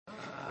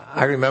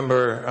I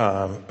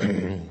remember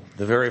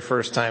the very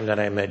first time that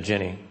I met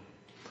Ginny.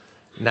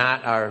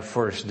 Not our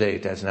first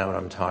date, that's not what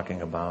I'm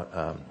talking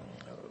about,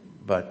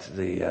 but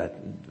the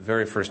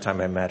very first time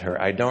I met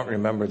her. I don't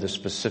remember the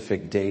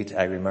specific date,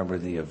 I remember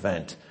the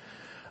event.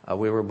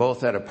 We were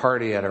both at a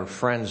party at our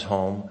friend's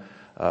home.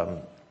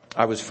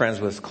 I was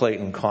friends with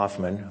Clayton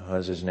Kaufman,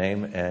 was his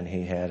name, and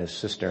he had his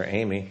sister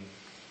Amy.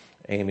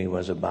 Amy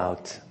was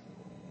about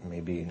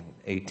maybe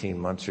 18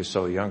 months or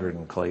so younger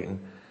than Clayton.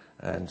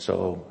 And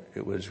so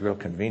it was real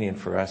convenient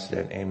for us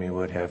that Amy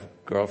would have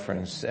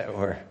girlfriends that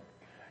were,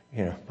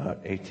 about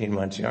 18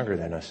 months younger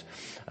than us.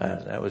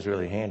 That was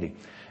really handy.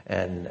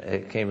 And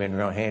it came in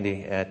real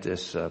handy at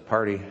this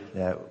party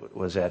that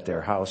was at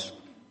their house.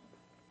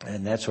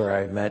 And that's where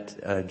I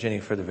met Ginny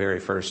for the very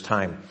first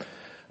time.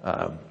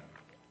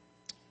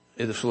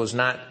 This was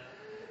not,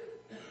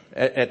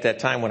 at that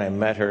time when I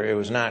met her, it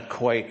was not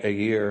quite a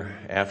year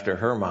after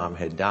her mom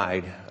had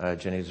died.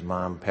 Ginny's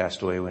mom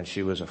passed away when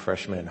she was a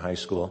freshman in high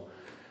school.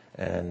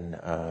 And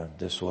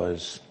this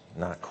was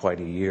not quite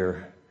a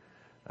year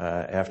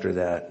after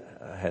that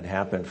had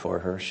happened for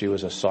her. She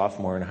was a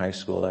sophomore in high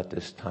school at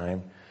this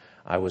time.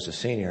 I was a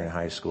senior in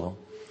high school.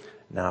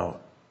 Now,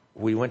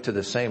 we went to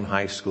the same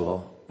high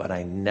school, but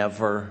I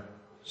never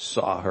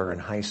saw her in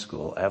high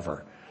school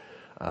ever.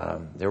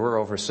 There were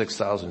over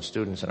 6,000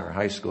 students in our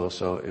high school,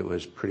 so it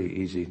was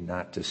pretty easy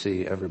not to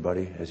see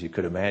everybody, as you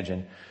could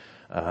imagine.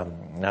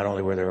 Not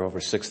only were there over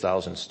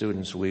 6,000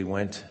 students, we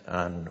went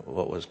on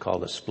what was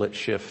called a split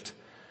shift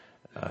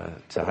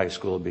to high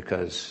school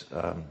because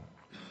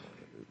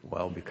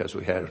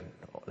we had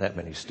that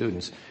many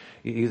students.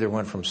 You either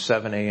went from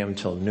 7 a.m.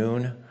 till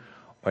noon,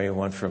 or you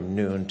went from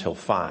noon till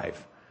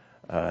 5.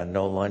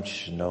 No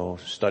lunch, no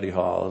study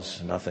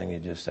halls, nothing.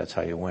 That's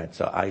how you went.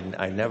 So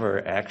I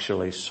never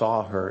actually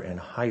saw her in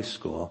high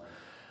school,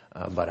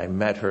 but I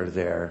met her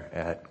there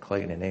at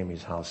Clayton and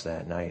Amy's house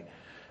that night.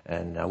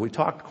 And we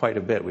talked quite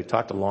a bit. We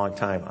talked a long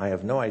time. I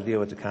have no idea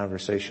what the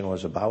conversation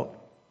was about.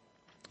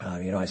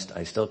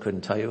 I still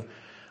couldn't tell you.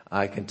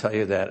 I can tell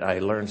you that I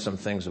learned some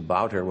things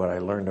about her. What I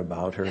learned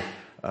about her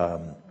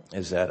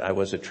is that I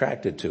was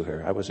attracted to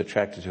her. I was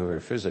attracted to her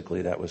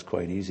physically. That was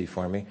quite easy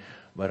for me.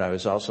 But I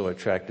was also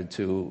attracted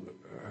to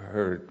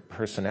her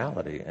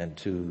personality and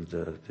to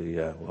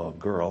the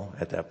girl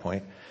at that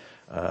point,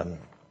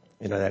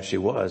 that she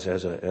was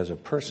as a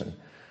person.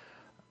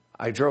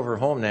 I drove her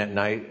home that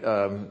night.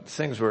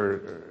 Things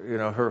were,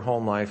 her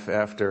home life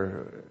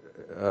after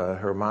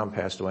her mom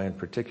passed away in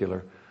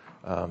particular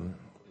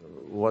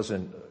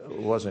wasn't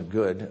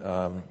good.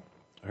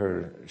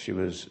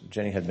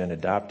 Jenny had been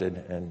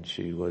adopted and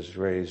she was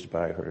raised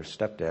by her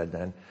stepdad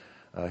then.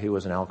 He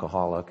was an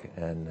alcoholic,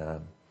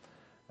 and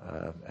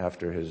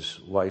after his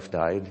wife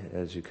died,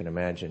 as you can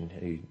imagine,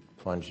 he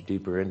plunged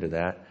deeper into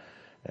that.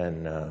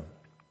 And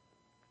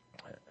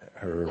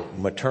her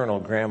maternal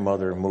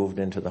grandmother moved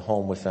into the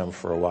home with them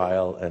for a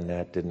while, and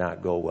that did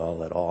not go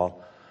well at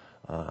all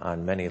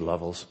on many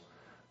levels.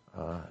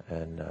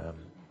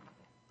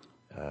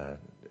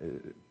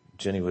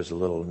 Ginny was a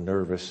little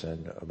nervous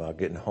about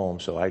getting home,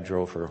 so I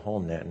drove her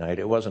home that night.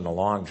 It wasn't a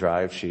long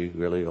drive. She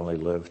really only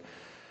lived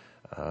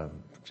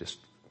just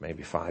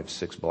maybe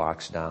 5-6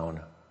 blocks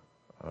down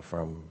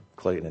from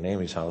Clayton and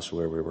Amy's house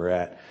where we were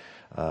at.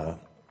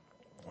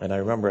 And I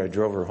remember I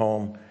drove her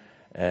home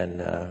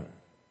and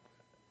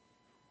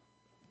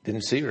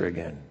didn't see her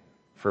again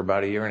for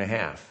about a year and a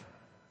half.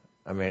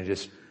 I mean,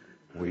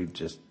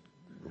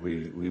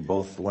 we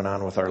both went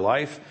on with our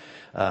life.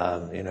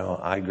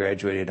 I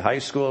graduated high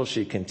school.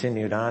 She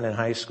continued on in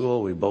high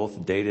school. We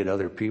both dated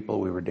other people.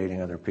 We were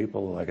dating other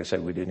people. Like I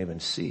said, we didn't even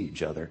see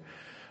each other,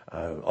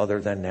 other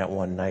than that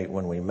one night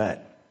when we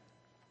met.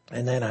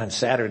 And then on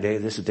Saturday,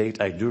 this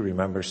date I do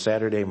remember,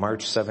 Saturday,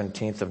 March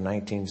 17th of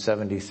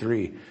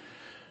 1973.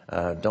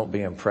 Don't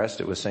be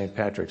impressed. It was St.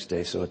 Patrick's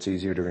Day, so it's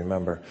easier to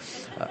remember.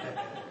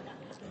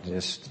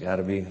 Just got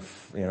to be,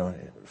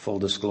 full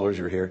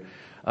disclosure here.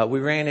 We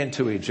ran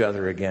into each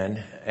other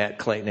again at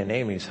Clayton and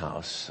Amy's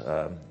house,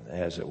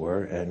 as it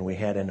were, and we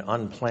had an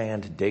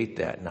unplanned date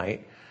that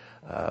night.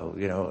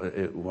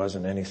 It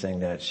wasn't anything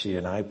that she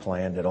and I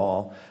planned at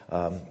all,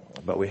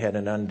 but we had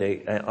an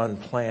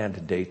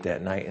unplanned date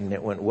that night, and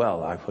it went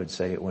well. I would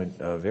say it went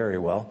very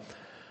well.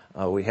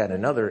 We had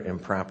another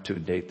impromptu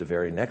date the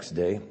very next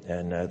day,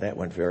 and that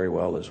went very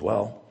well as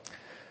well.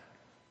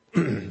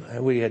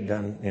 We had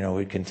done,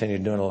 we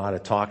continued doing a lot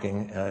of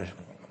talking.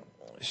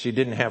 She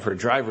didn't have her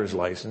driver's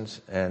license,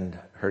 and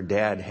her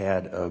dad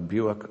had a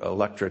Buick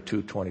Electra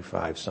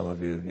 225. Some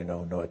of you,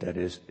 know what that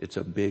is. It's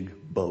a big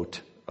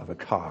boat of a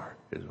car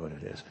is what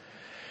it is.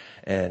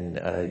 And,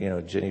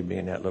 Ginny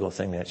being that little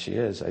thing that she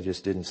is, I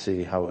just didn't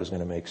see how it was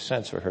going to make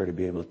sense for her to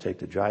be able to take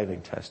the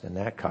driving test in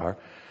that car.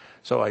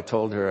 So I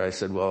told her, I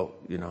said, well,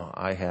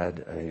 I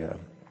had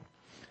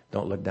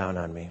don't look down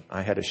on me.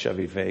 I had a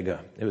Chevy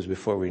Vega. It was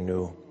before we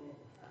knew.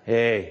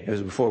 It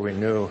was before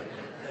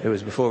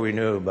we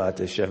knew about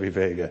the Chevy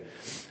Vega.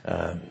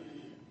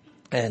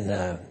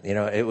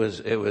 It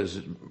was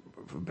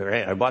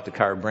I bought the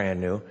car brand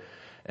new.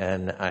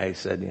 And I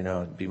said,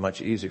 it'd be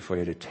much easier for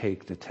you to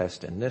take the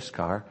test in this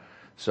car.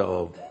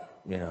 So,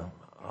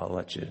 I'll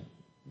let you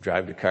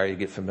drive the car, you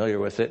get familiar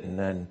with it, and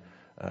then,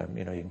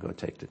 you can go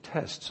take the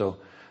test. So,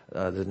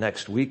 the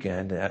next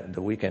weekend,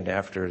 the weekend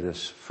after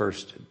this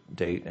first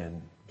date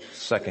and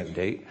second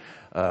date,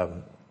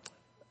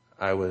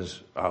 I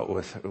was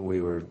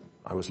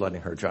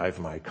letting her drive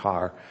my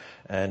car,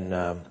 and,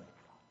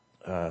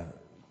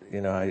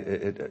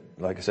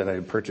 like I said, I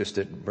had purchased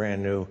it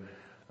brand new,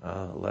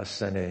 less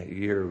than a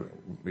year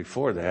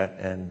before that,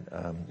 and,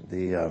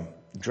 the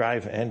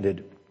drive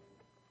ended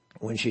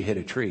when she hit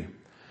a tree.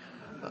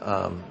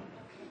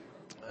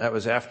 That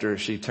was after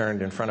she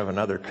turned in front of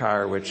another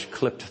car, which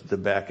clipped the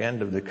back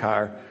end of the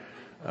car.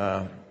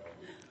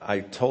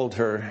 I told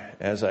her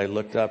as I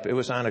looked up, it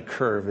was on a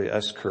curve, the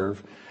S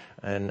curve,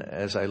 and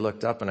as I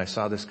looked up and I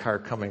saw this car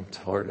coming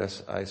toward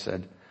us, I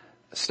said,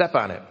 "Step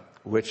on it,"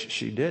 which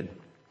she did.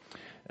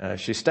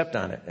 She stepped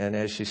on it, and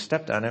as she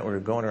stepped on it, we were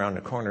going around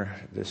the corner.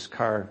 This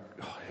car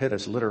hit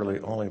us literally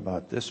only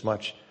about this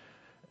much,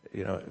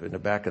 in the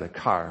back of the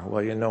car.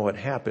 Well, you know what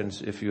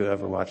happens if you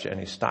ever watch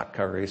any stock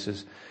car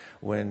races.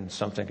 When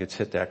something gets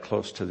hit that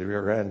close to the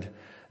rear end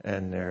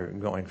and they're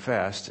going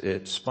fast,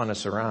 it spun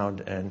us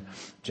around, and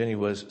Ginny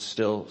was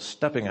still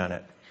stepping on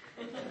it.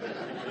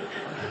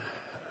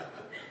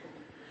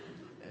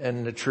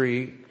 And the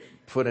tree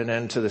put an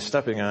end to the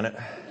stepping on it.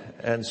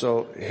 And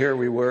so here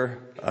we were.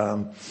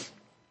 And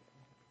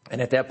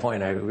at that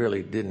point, I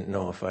really didn't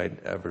know if I'd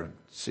ever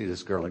see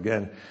this girl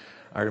again.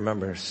 I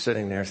remember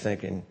sitting there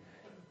thinking,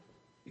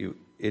 "You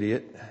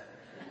idiot.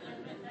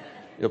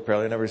 You'll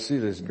probably never see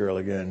this girl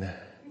again."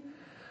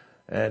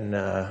 And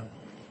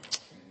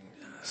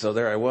so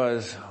there I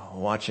was,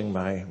 watching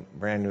my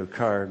brand new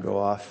car go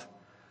off,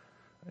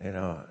 in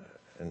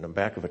the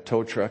back of a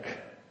tow truck,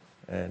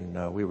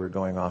 and we were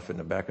going off in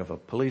the back of a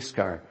police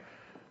car.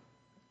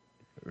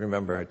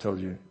 Remember, I told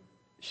you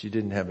she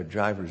didn't have a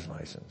driver's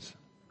license,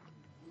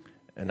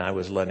 and I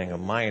was letting a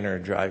minor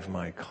drive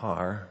my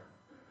car,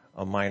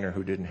 a minor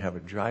who didn't have a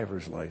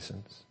driver's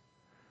license.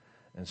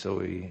 And so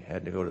we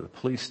had to go to the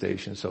police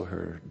station so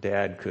her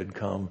dad could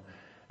come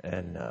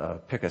and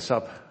pick us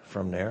up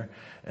from there.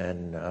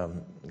 And,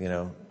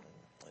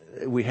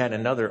 we had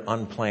another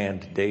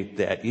unplanned date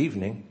that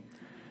evening.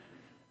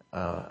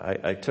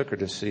 I took her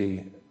to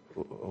see,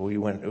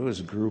 it was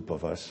a group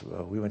of us.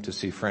 We went to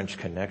see French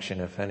Connection,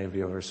 if any of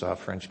you ever saw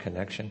French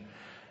Connection.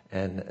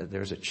 And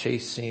there's a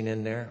chase scene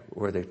in there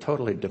where they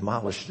totally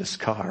demolished this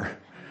car.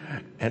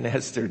 And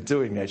as they're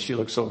doing that, she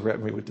looks over at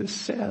me with this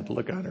sad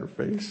look on her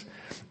face.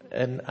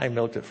 And I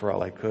milked it for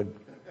all I could.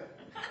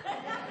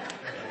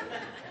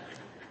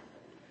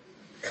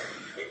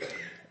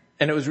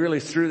 And it was really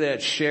through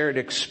that shared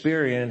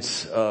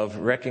experience of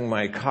wrecking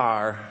my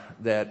car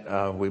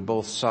that we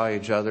both saw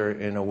each other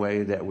in a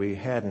way that we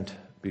hadn't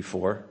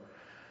before.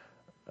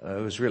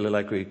 It was really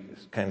like we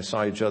kind of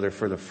saw each other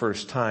for the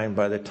first time.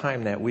 By the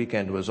time that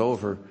weekend was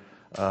over,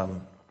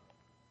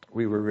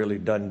 we were really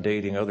done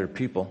dating other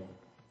people.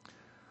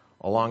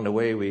 Along the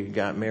way, we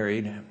got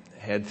married,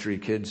 had 3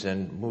 kids,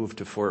 and moved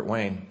to Fort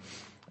Wayne.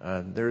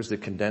 There's the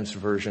condensed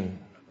version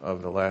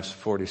of the last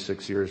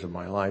 46 years of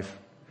my life.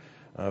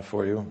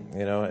 For you,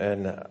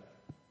 and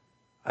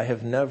I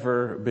have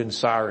never been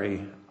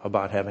sorry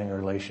about having a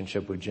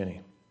relationship with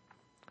Ginny.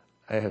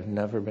 I have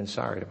never been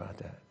sorry about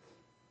that.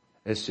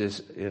 It's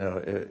just,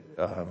 but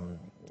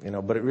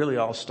it really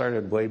all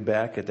started way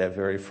back at that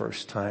very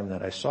first time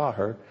that I saw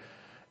her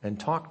and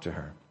talked to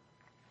her.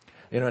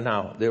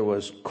 Now there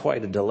was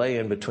quite a delay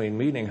in between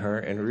meeting her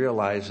and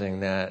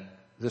realizing that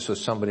this was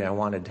somebody I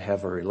wanted to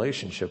have a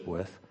relationship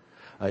with.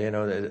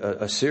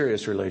 A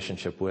serious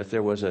relationship with.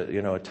 There was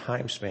a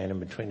time span in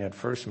between that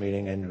first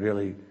meeting and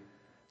really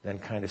then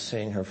kind of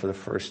seeing her for the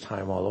first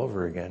time all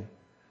over again.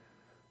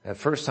 That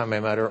first time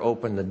I met her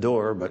opened the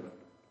door, but,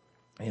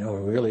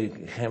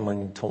 really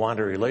having to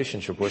want a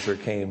relationship with her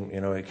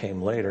it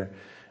came later.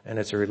 And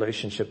it's a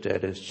relationship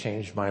that has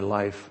changed my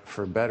life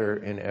for better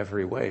in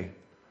every way.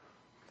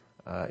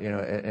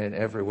 In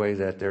every way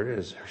that there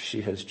is.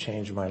 She has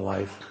changed my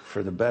life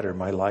for the better.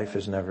 My life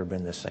has never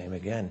been the same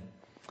again.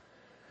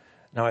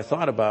 Now I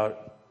thought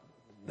about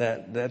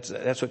that. That's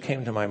what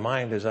came to my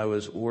mind as I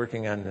was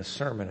working on this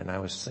sermon, and I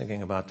was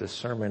thinking about this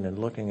sermon and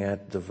looking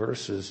at the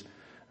verses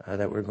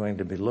that we're going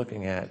to be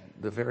looking at.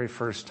 The very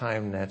first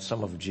time that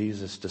some of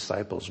Jesus'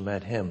 disciples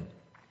met him,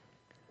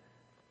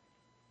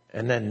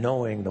 and then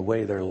knowing the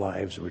way their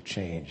lives were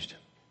changed.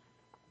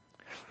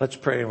 Let's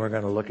pray, and we're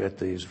going to look at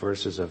these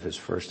verses of his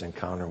first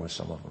encounter with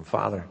some of them.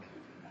 Father,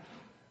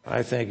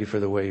 I thank you for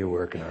the way you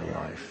work in our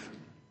life.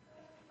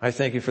 I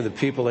thank you for the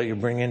people that you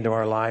bring into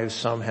our lives.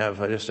 Some have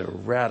just a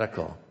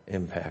radical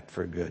impact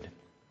for good.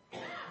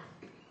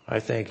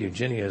 I thank you.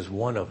 Ginny is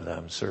one of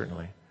them,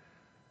 certainly.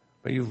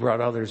 But you've brought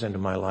others into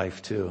my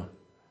life, too,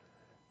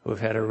 who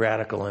have had a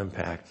radical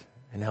impact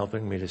in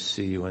helping me to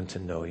see you and to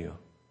know you.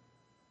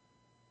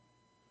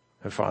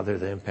 And Father,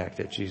 the impact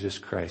that Jesus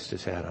Christ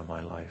has had on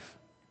my life,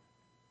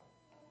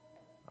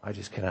 I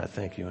just cannot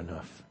thank you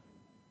enough.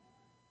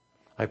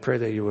 I pray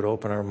that you would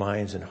open our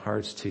minds and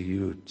hearts to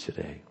you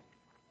today.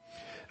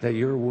 That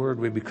your word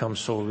would become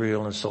so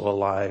real and so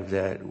alive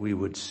that we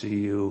would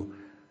see you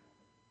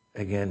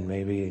again,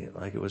 maybe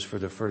like it was for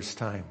the first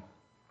time.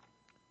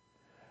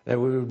 That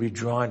we would be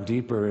drawn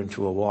deeper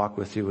into a walk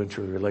with you,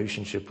 into a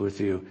relationship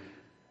with you.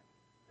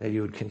 That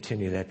you would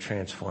continue that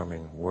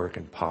transforming work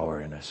and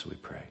power in us, we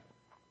pray.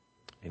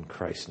 In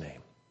Christ's name,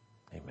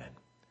 amen.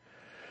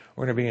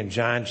 We're going to be in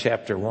John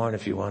chapter 1,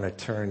 if you want to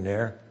turn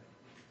there.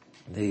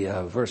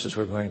 The verses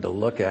we're going to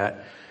look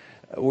at.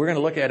 We're going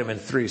to look at them in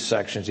three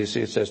sections. You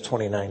see it says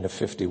 29 to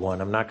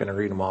 51. I'm not going to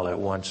read them all at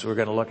once. We're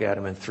going to look at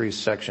them in three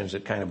sections.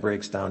 It kind of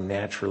breaks down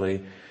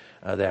naturally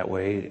that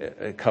way.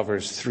 It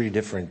covers 3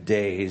 different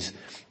days.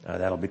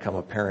 That'll become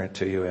apparent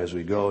to you as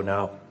we go.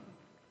 Now,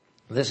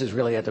 this is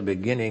really at the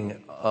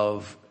beginning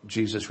of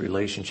Jesus'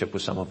 relationship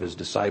with some of his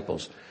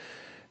disciples.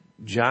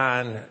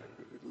 John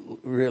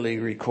really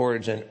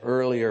records an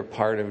earlier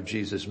part of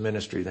Jesus'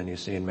 ministry than you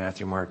see in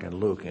Matthew, Mark, and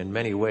Luke. In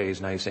many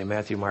ways, now you say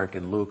Matthew, Mark,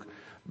 and Luke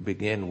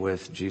begin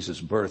with Jesus'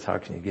 birth. How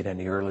can you get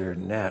any earlier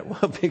than that?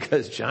 Well,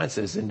 because John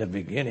says in the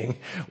beginning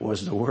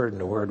was the Word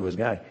and the Word was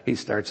God. He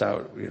starts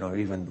out,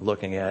 even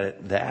looking at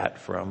it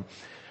that from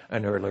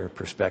an earlier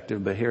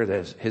perspective. But here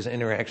there's his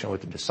interaction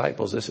with the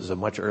disciples. This is a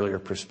much earlier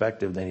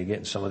perspective than you get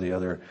in some of the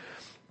other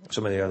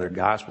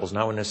Gospels.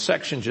 Now in the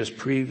section just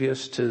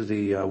previous to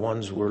the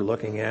ones we're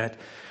looking at,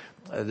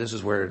 this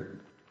is where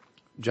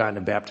John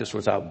the Baptist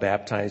was out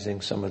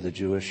baptizing. Some of the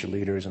Jewish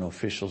leaders and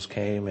officials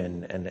came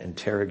and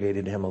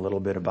interrogated him a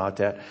little bit about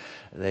that.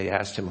 They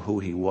asked him who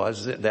he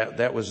was.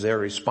 That was their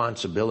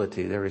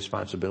responsibility. Their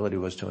responsibility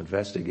was to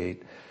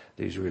investigate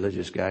these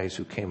religious guys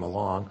who came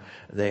along.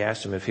 They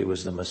asked him if he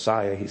was the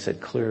Messiah. He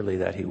said clearly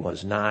that he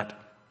was not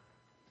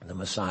the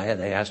Messiah.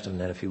 They asked him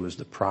that if he was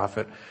the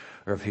prophet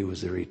or if he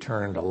was the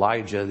returned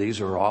Elijah.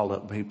 These were all the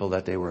people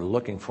that they were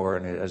looking for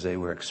and as they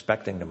were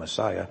expecting the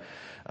Messiah.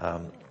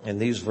 And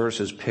these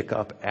verses pick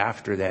up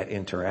after that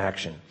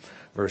interaction.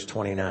 Verse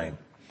 29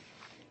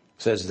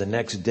 says, the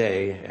next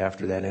day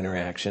after that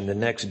interaction, the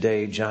next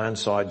day John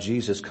saw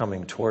Jesus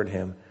coming toward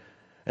him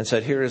and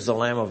said, here is the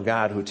Lamb of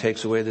God who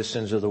takes away the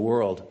sins of the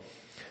world.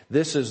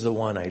 This is the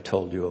one I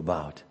told you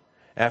about.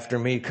 After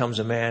me comes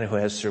a man who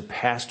has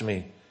surpassed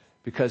me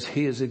because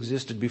he has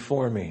existed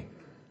before me.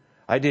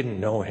 I didn't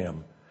know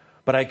him,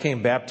 but I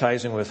came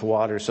baptizing with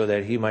water so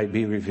that he might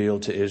be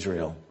revealed to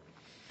Israel.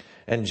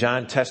 And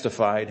John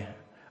testified,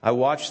 I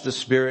watched the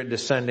Spirit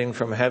descending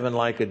from heaven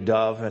like a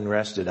dove and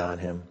rested on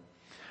him.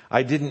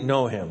 I didn't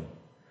know him,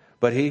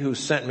 but he who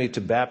sent me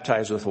to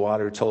baptize with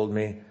water told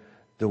me,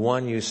 the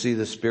one you see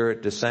the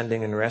Spirit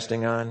descending and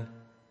resting on,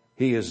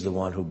 he is the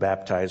one who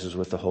baptizes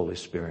with the Holy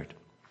Spirit.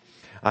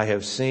 I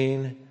have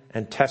seen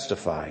and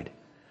testified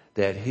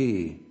that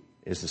he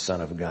is the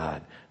Son of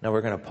God. Now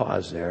we're going to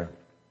pause there.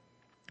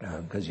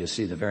 Because you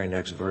see the very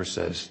next verse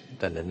says,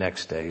 then the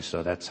next day.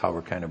 So that's how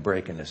we're kind of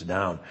breaking this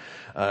down.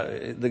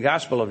 The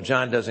Gospel of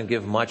John doesn't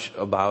give much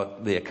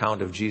about the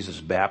account of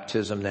Jesus'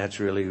 baptism. That's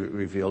really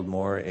revealed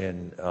more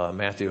in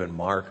Matthew and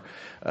Mark,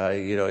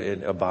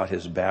 about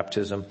his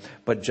baptism.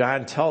 But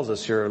John tells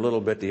us here a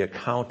little bit the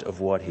account of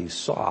what he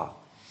saw.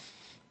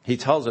 He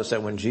tells us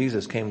that when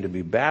Jesus came to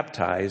be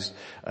baptized,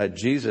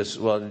 Jesus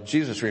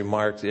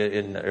remarked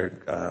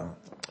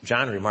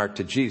John remarked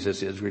to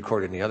Jesus, is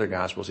recorded in the other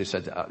Gospels, he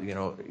said,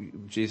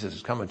 Jesus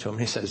is coming to him.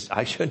 He says,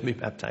 I shouldn't be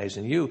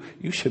baptizing you.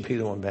 You should be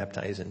the one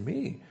baptizing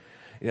me.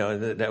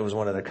 That was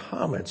one of the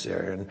comments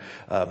there.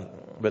 And,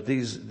 but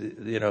these,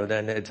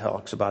 then it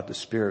talks about the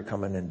Spirit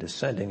coming and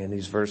descending. And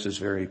these verses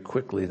very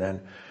quickly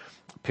then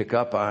pick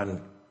up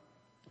on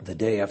the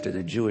day after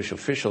the Jewish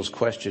officials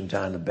questioned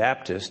John the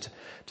Baptist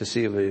to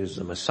see if he was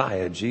the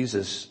Messiah.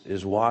 Jesus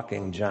is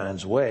walking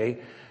John's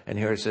way. And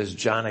here it says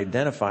John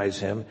identifies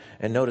him,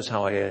 and notice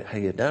how he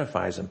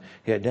identifies him.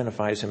 He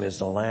identifies him as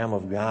the Lamb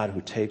of God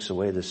who takes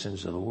away the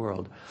sins of the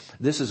world.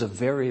 This is a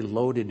very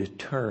loaded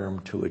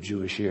term to a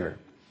Jewish ear.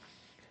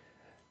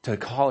 To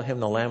call him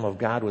the Lamb of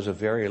God was a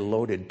very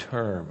loaded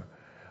term.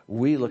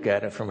 We look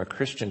at it from a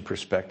Christian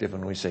perspective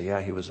and we say,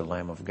 yeah, he was the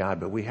Lamb of God.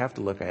 But we have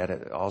to look at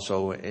it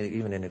also,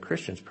 even in a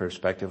Christian's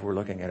perspective, we're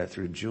looking at it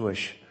through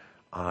Jewish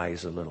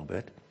eyes a little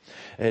bit.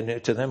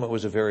 And to them it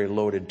was a very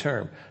loaded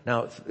term.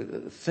 Now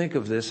think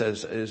of this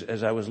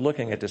as I was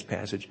looking at this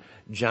passage.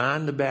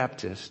 John the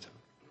Baptist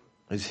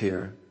is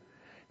here.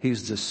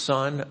 He's the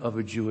son of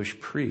a Jewish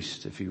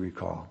priest, if you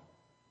recall.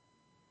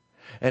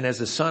 And as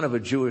the son of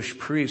a Jewish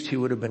priest, he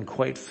would have been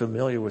quite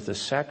familiar with the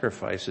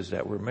sacrifices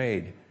that were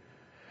made.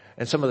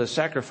 And some of the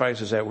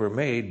sacrifices that were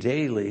made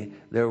daily,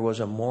 there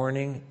was a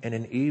morning and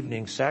an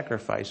evening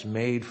sacrifice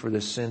made for the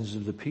sins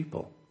of the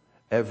people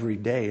every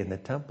day in the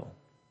temple.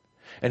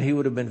 And he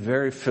would have been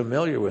very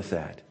familiar with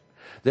that.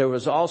 There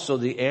was also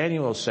the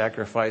annual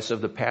sacrifice of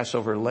the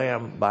Passover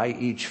lamb by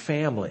each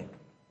family.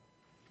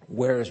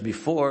 Whereas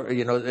before,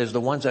 as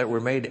the ones that were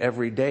made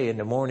every day in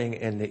the morning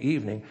and the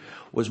evening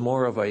was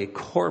more of a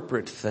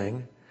corporate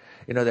thing,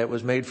 that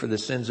was made for the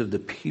sins of the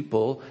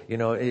people,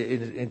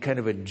 in kind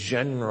of a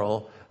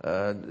general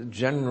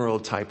general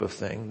type of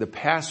thing. The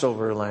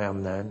Passover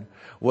lamb then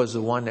was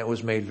the one that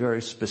was made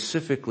very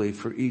specifically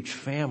for each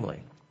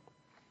family.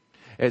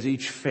 As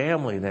each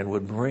family then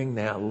would bring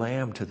that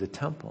lamb to the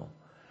temple.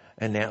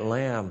 And that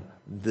lamb,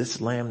 this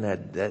lamb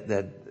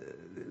that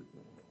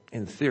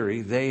in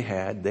theory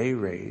they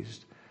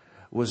raised,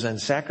 was then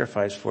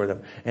sacrificed for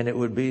them. And it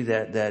would be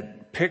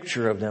that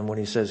picture of them when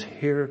he says,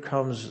 here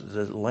comes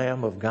the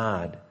Lamb of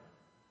God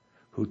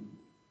who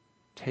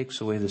takes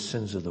away the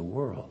sins of the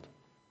world.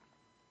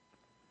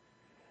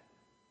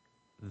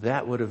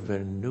 That would have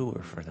been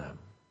newer for them.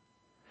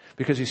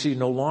 Because you see,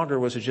 no longer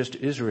was it just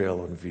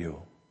Israel in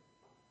view.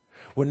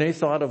 When they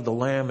thought of the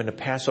lamb and the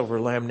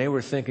Passover lamb, they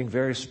were thinking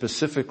very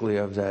specifically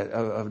of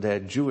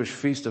that Jewish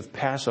feast of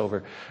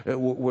Passover,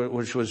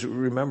 which was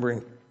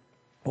remembering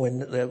when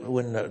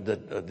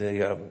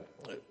the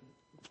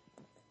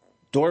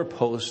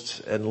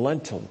doorposts and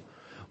lintel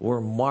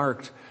were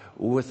marked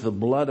with the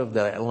blood of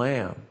that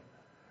lamb.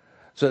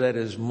 So that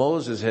as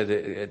Moses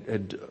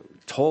had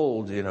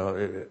told,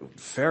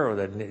 Pharaoh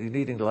that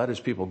needing to let his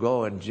people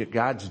go and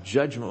God's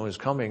judgment was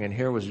coming, and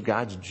here was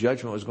God's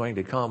judgment was going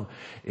to come,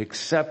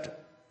 except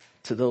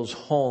to those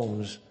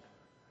homes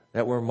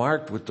that were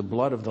marked with the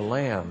blood of the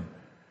lamb.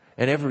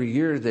 And every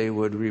year they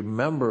would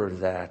remember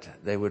that.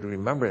 They would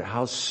remember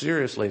how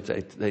seriously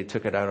they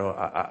took it.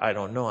 I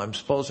don't know. I'm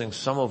supposing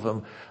some of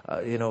them,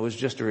 it was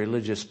just a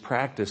religious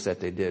practice that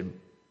they did.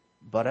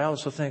 But I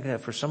also think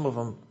that for some of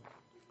them,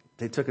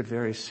 they took it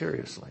very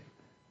seriously.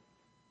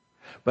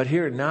 But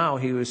here now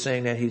he was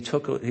saying that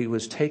he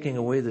was taking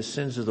away the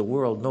sins of the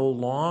world, no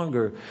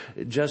longer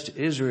just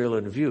Israel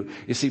in view.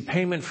 You see,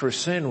 payment for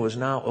sin was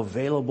now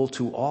available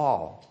to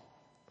all.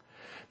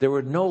 There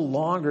would no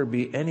longer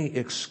be any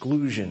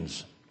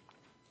exclusions.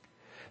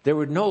 There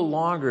would no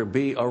longer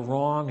be a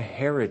wrong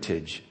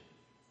heritage.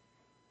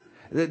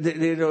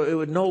 It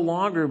would no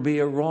longer be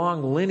a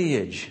wrong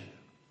lineage.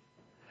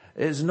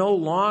 It is no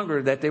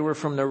longer that they were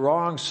from the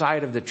wrong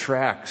side of the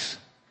tracks.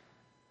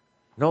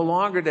 No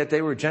longer that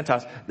they were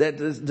Gentiles.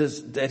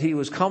 That he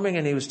was coming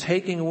and he was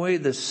taking away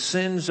the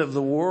sins of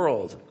the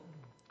world.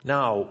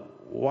 Now,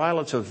 while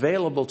it's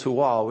available to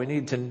all, we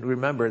need to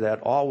remember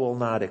that all will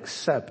not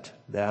accept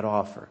that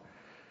offer.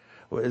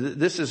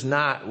 This is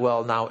not,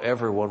 well, now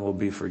everyone will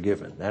be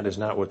forgiven. That is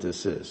not what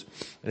this is.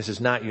 This is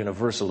not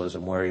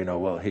universalism where,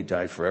 he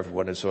died for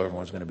everyone and so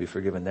everyone's going to be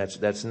forgiven.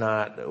 That's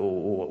not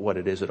what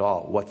it is at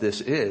all. What this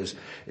is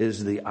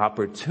the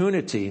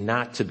opportunity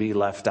not to be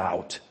left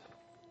out.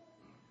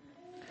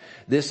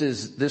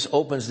 This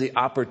opens the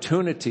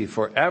opportunity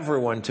for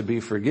everyone to be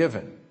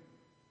forgiven.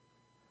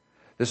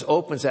 This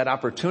opens that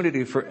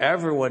opportunity for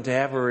everyone to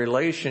have a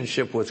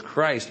relationship with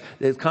Christ.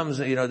 It comes,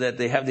 that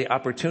they have the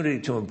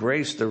opportunity to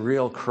embrace the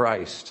real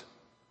Christ.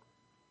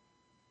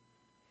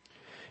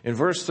 In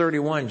verse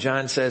 31,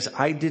 John says,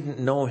 I didn't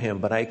know him,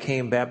 but I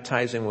came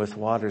baptizing with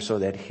water so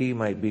that he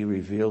might be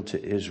revealed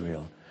to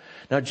Israel.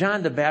 Now,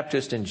 John the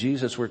Baptist and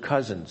Jesus were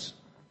cousins.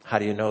 How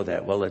do you know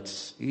that? Well,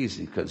 it's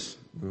easy because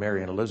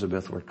Mary and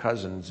Elizabeth were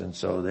cousins, and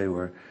so they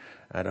were,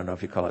 I don't know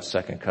if you call it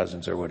second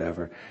cousins or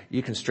whatever.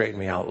 You can straighten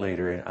me out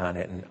later on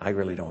it, and I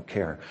really don't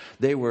care.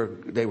 They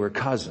were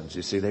cousins,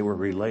 you see, they were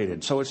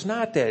related. So it's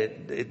not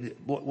that,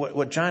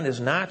 what John is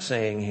not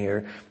saying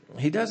here,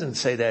 he doesn't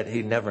say that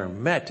he never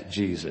met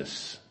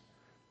Jesus.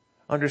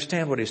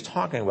 Understand what he's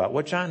talking about.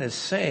 What John is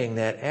saying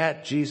that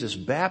at Jesus'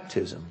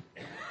 baptism,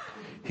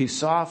 he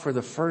saw for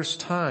the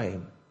first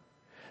time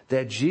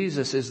that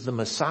Jesus is the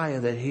Messiah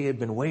that he had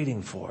been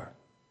waiting for.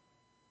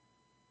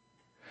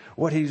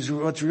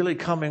 What's really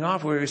coming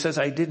off where he says,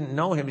 I didn't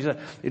know him. He said,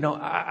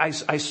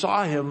 I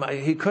saw him.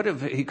 He could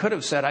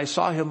have said, I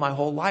saw him my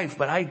whole life,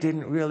 but I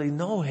didn't really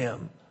know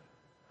him.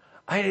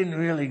 I didn't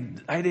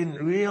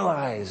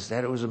realize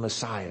that it was a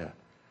Messiah.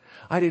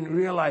 I didn't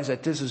realize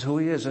that this is who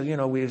he is.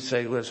 We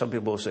say, some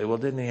people will say, well,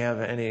 didn't he have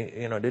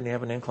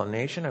an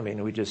inclination? I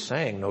mean, we just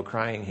sang, no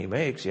crying he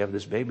makes. You have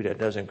this baby that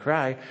doesn't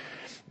cry.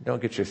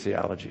 Don't get your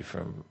theology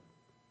from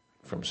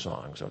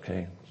songs,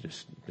 okay?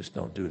 Just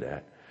don't do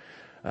that.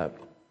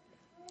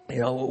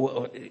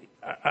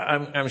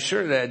 I'm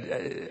sure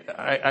that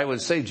I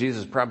would say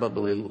Jesus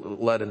probably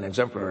led an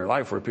exemplary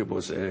life where people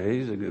would say, hey,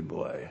 he's a good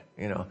boy,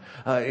 and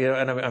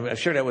I'm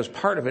sure that was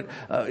part of it,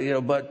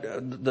 but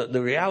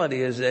the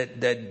reality is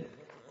that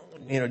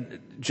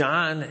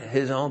John,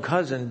 his own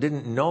cousin,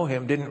 didn't know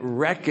him, didn't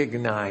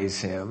recognize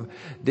him,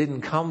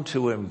 didn't come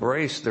to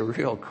embrace the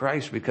real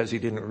Christ because he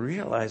didn't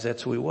realize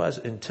that's who he was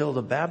until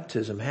the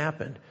baptism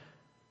happened.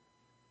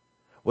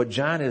 What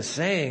John is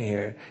saying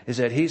here is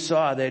that he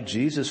saw that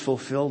Jesus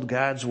fulfilled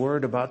God's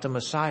word about the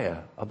Messiah,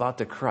 about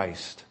the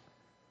Christ.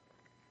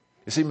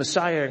 You see,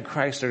 Messiah and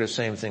Christ are the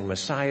same thing.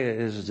 Messiah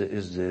is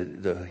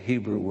the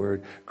Hebrew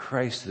word,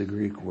 Christ the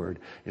Greek word,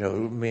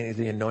 meaning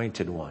the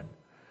anointed one.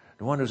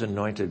 The one who's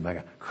anointed by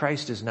God.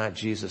 Christ is not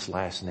Jesus'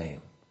 last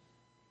name.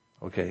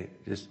 Okay,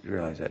 just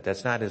realize that.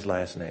 That's not his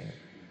last name.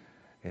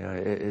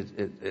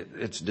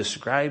 It's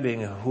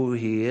describing who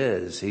he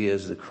is. He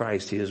is the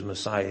Christ. He is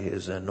Messiah. He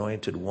is the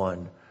anointed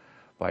one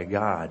by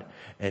God.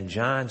 And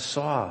John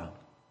saw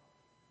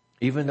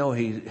Even though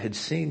he had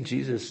seen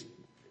Jesus,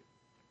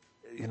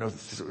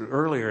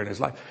 earlier in his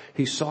life,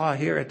 he saw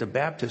here at the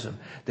baptism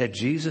that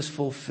Jesus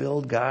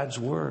fulfilled God's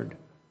word,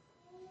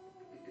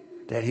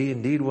 that he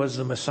indeed was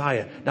the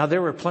Messiah. Now,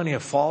 there were plenty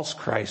of false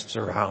Christs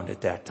around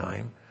at that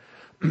time.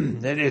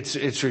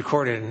 It's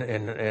recorded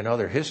in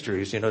other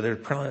histories. There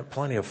are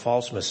plenty of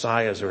false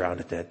messiahs around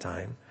at that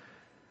time.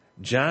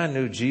 John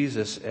knew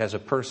Jesus as a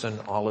person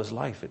all his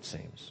life, it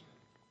seems.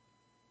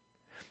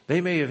 They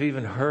may have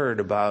even heard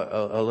about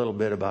a little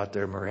bit about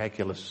their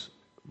miraculous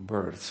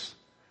births.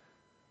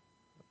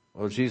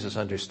 Well, Jesus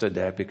understood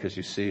that because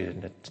you see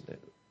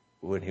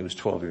when he was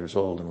 12 years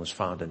old and was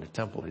found in the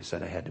temple, he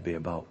said, I had to be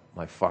about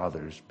my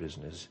Father's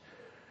business.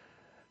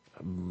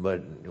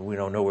 But we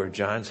don't know where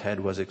John's head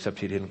was, except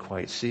he didn't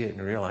quite see it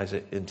and realize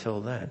it until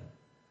then.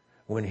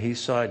 When he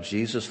saw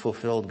Jesus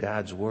fulfilled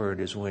God's word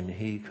is when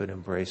he could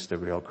embrace the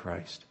real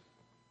Christ.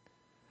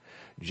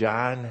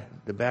 John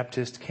the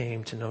Baptist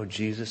came to know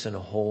Jesus in a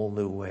whole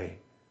new way.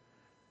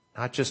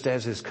 Not just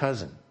as his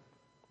cousin,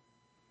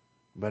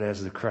 but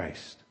as the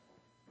Christ.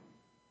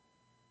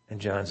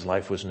 And John's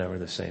life was never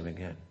the same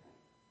again.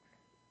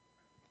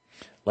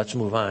 Let's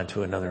move on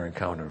to another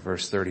encounter,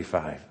 verse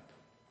 35.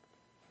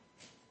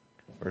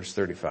 Verse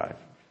 35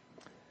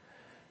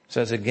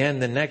 says, again,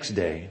 the next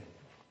day,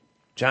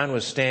 John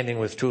was standing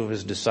with two of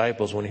his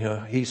disciples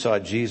when he saw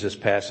Jesus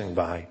passing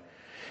by.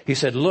 He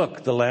said,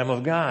 look, the Lamb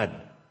of God.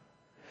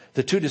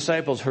 The two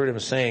disciples heard him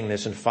saying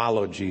this and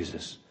followed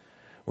Jesus.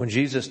 When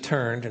Jesus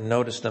turned and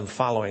noticed them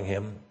following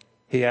him,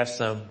 he asked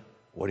them,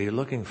 what are you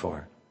looking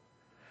for?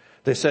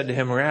 They said to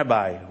him,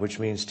 Rabbi, which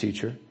means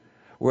teacher,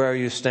 where are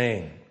you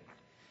staying?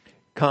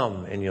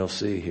 Come and you'll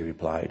see, he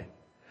replied.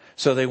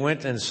 So they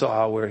went and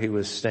saw where he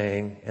was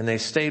staying, and they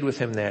stayed with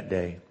him that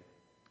day.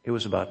 It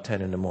was about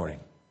 10 a.m.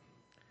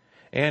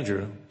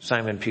 Andrew,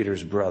 Simon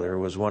Peter's brother,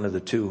 was one of the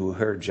two who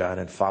heard John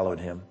and followed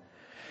him.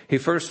 He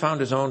first found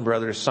his own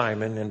brother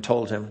Simon and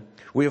told him,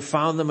 we have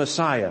found the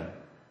Messiah,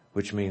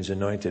 which means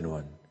anointed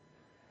one.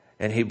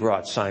 And he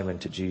brought Simon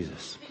to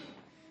Jesus.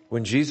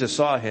 When Jesus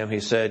saw him, he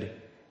said,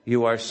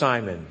 you are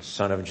Simon,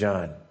 son of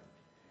John.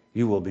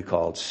 You will be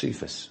called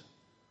Cephas,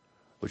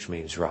 which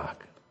means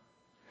rock.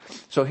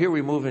 So here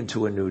we move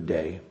into a new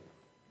day.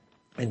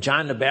 And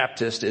John the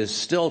Baptist is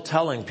still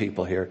telling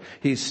people here,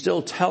 he's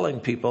still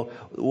telling people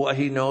what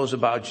he knows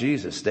about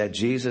Jesus, that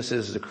Jesus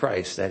is the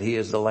Christ, that he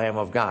is the Lamb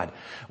of God.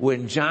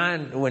 When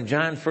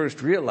John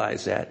first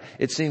realized that,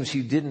 it seems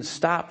he didn't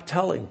stop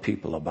telling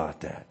people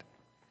about that.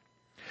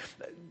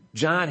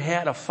 John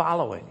had a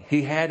following.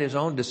 He had his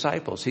own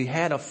disciples. He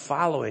had a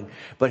following,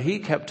 but he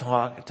kept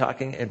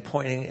talking and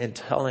pointing and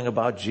telling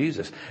about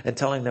Jesus and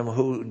telling them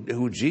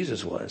who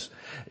Jesus was.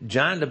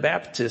 John the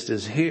Baptist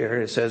is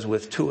here, it says,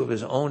 with two of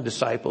his own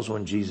disciples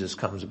when Jesus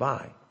comes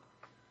by.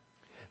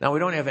 Now, we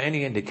don't have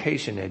any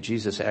indication that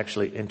Jesus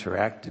actually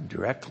interacted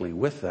directly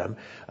with them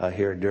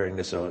here during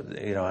this,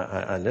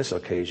 on this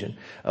occasion.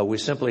 We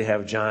simply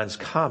have John's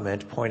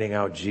comment pointing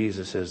out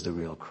Jesus as the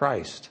real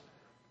Christ.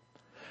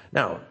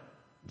 Now,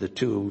 the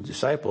two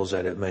disciples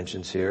that it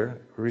mentions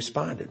here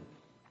responded.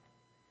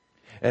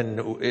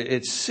 And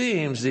it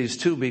seems these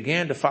two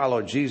began to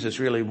follow Jesus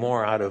really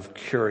more out of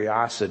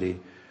curiosity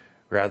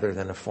rather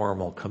than a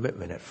formal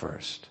commitment at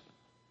first.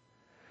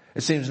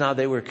 It seems now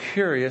they were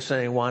curious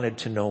and they wanted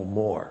to know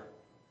more.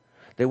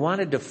 They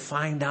wanted to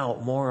find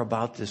out more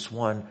about this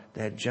one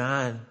that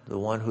John, the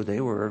one who they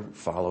were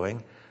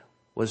following,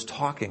 was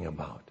talking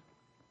about.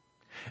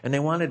 And they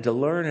wanted to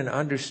learn and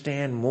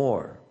understand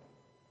more.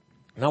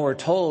 Now we're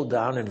told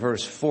down in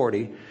verse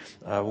 40,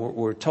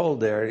 we're told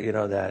there,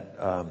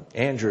 that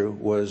Andrew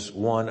was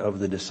one of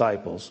the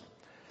disciples.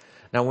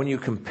 Now when you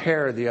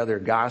compare the other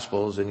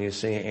Gospels and you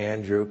see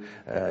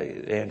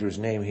Andrew's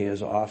name,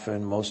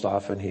 most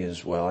often he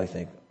is,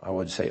 I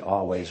would say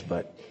always,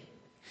 but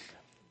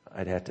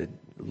I'd have to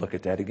look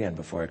at that again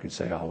before I could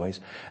say always.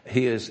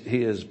 He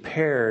is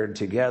paired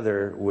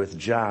together with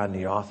John,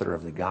 the author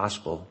of the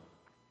Gospel.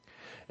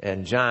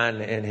 And John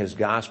in his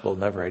Gospel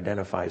never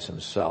identifies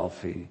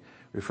himself. He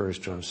refers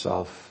to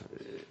himself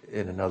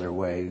in another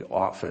way.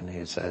 Often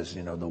he says,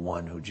 the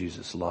one who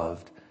Jesus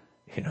loved.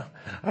 I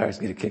always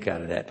get a kick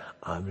out of that.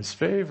 I'm his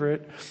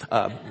favorite.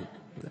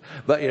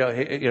 But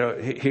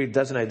he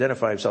doesn't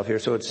identify himself here.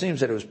 So it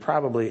seems that it was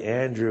probably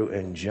Andrew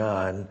and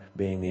John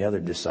being the other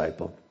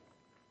disciple.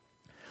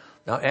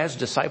 Now, as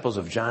disciples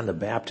of John the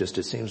Baptist,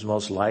 it seems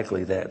most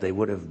likely that they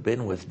would have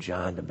been with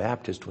John the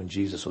Baptist when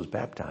Jesus was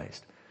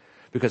baptized.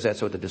 Because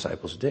that's what the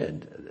disciples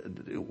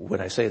did.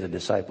 When I say the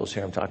disciples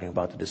here, I'm talking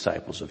about the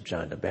disciples of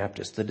John the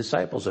Baptist. The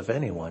disciples, if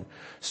anyone,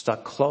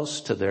 stuck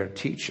close to their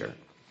teacher,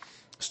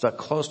 stuck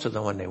close to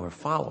the one they were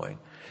following.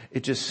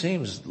 It just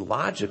seems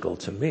logical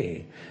to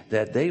me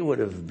that they would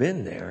have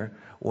been there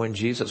when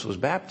Jesus was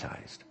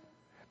baptized.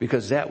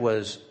 Because that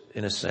was,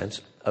 in a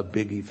sense, a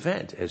big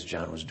event as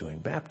John was doing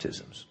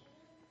baptisms.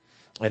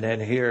 And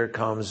then here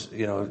comes,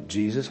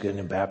 Jesus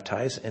getting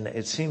baptized. And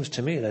it seems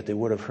to me that they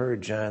would have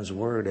heard John's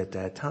word at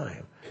that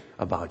time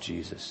about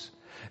Jesus.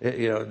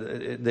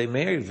 They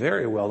may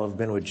very well have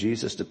been with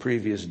Jesus the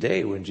previous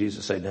day when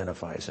Jesus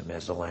identifies him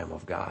as the Lamb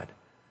of God.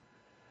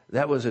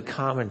 That was a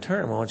common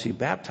term. Once he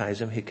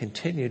baptized him, he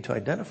continued to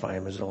identify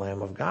him as the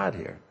Lamb of God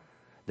here.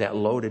 That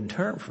loaded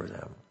term for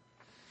them.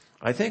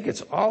 I think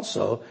it's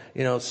also,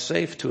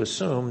 safe to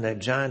assume that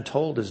John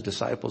told his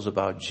disciples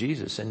about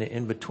Jesus in the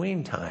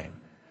in-between time.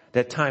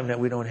 That time that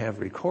we don't have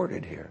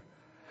recorded here.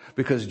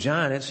 Because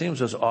John, it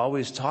seems, was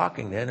always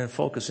talking then and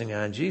focusing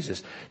on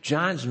Jesus.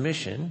 John's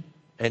mission,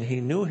 and he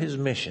knew his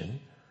mission,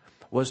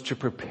 was to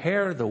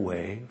prepare the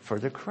way for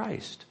the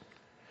Christ.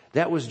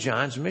 That was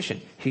John's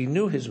mission. He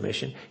knew his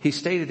mission. He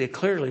stated it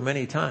clearly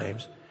many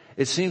times.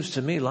 It seems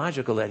to me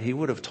logical that he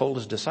would have told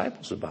his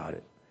disciples about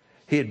it.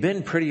 He had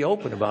been pretty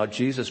open about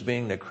Jesus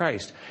being the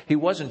Christ. He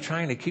wasn't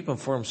trying to keep him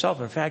for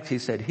himself. In fact, he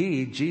said,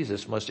 he,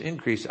 Jesus, must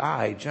increase.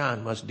 I,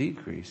 John, must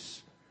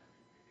decrease.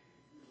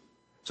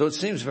 So it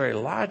seems very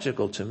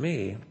logical to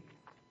me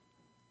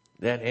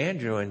that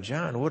Andrew and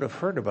John would have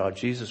heard about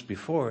Jesus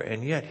before,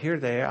 and yet here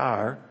they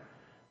are,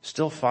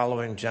 still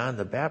following John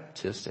the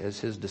Baptist as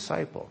his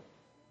disciple.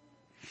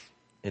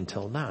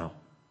 Until now.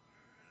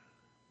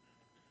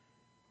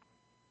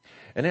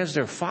 And as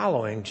they're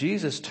following,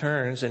 Jesus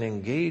turns and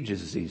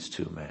engages these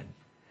two men.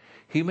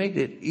 He made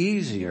it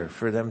easier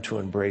for them to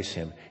embrace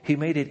him. He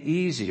made it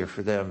easier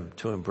for them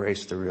to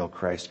embrace the real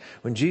Christ.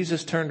 When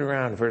Jesus turned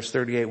around, verse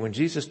 38, when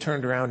Jesus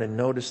turned around and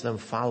noticed them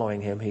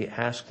following him, he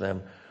asked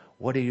them,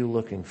 what are you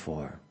looking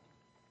for?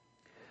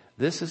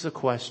 This is a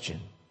question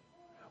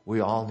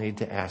we all need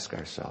to ask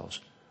ourselves.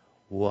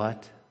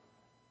 What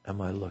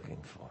am I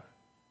looking for?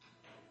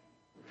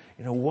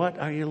 What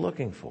are you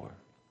looking for?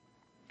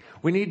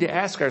 We need to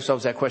ask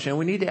ourselves that question. And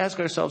we need to ask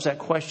ourselves that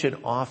question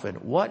often.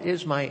 What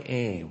is my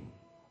aim?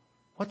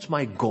 What's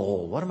my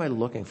goal? What am I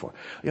looking for?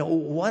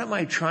 What am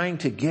I trying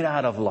to get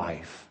out of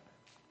life?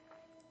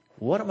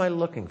 What am I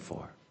looking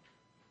for?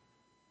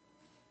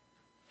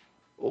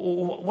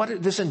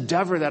 What this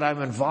endeavor that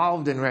I'm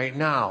involved in right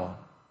now,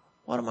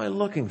 what am I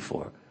looking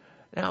for?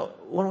 Now,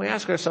 when we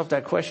ask ourselves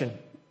that question,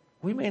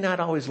 we may not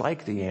always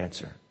like the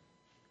answer.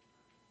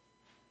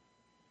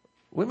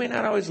 We may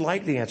not always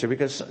like the answer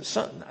because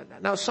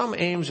some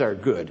aims are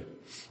good.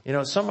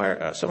 Some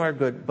are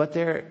good, but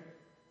they're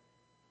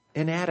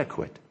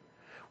inadequate.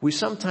 We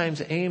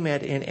sometimes aim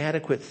at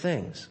inadequate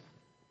things.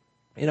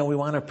 We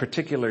want a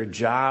particular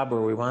job,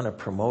 or we want a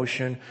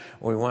promotion,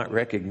 or we want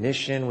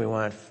recognition, we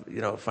want,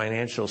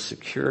 financial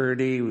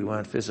security, we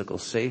want physical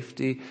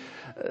safety.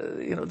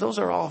 Those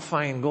are all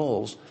fine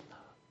goals,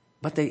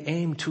 but they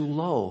aim too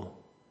low.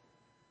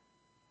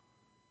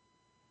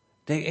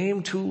 They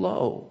aim too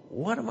low.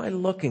 What am I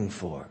looking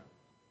for?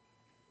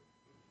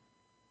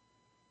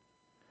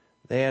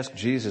 They ask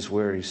Jesus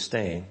where he's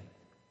staying.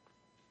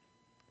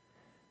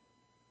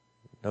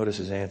 Notice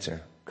his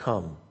answer.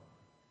 Come,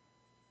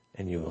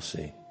 and you will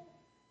see.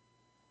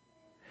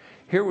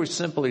 Here we're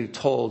simply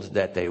told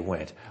that they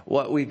went.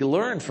 What we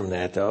learn from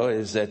that, though,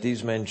 is that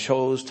these men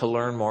chose to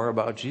learn more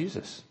about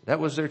Jesus. That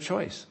was their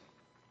choice.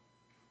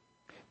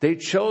 They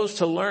chose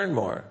to learn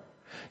more.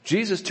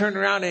 Jesus turned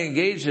around and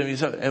engaged them. He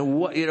said, and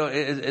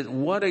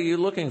what are you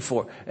looking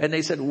for? And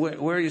they said,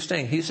 where are you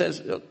staying? He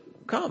says,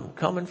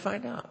 come and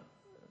find out.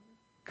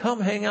 Come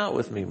hang out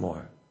with me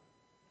more.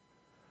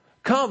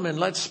 Come and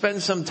let's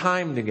spend some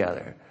time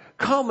together.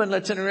 Come and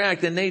let's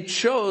interact. And they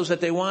chose that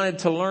they wanted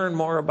to learn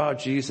more about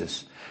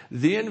Jesus.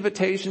 The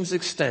invitation's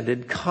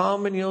extended.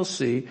 Come and you'll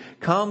see.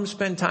 Come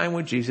spend time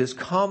with Jesus.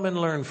 Come and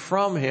learn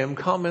from him.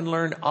 Come and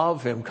learn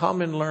of him.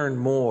 Come and learn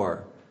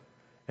more.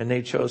 And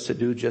they chose to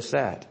do just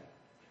that.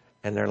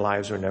 And their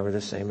lives were never the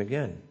same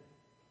again.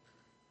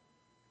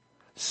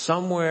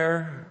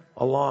 Somewhere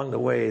along the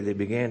way, they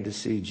began to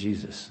see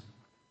Jesus,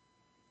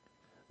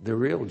 the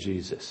real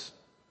Jesus,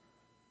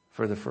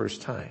 for the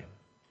first time.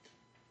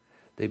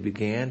 They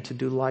began to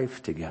do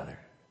life together,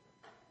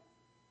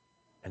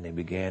 and they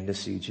began to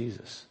see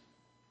Jesus.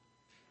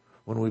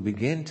 When we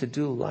begin to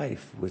do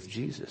life with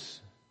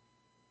Jesus,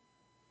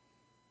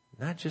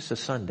 not just a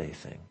Sunday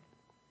thing,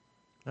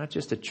 not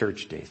just a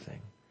church day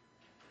thing,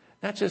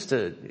 not just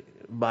a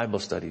Bible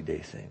study day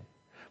thing,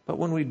 but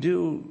when we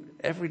do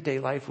everyday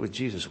life with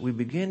Jesus, we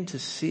begin to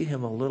see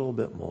him a little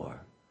bit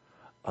more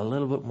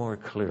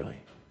clearly.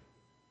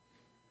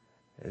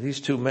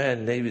 These two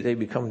men, they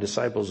become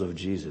disciples of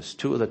Jesus.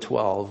 2 of the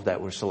 12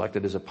 that were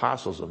selected as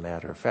apostles, as a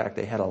matter of fact.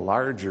 They had a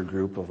larger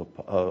group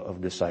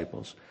of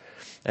disciples.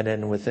 And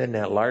then within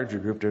that larger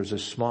group, there was a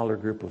smaller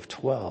group of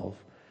 12,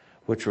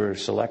 which were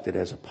selected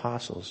as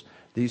apostles.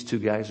 These two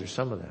guys are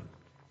some of them.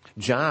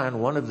 John,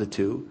 one of the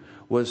two,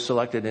 was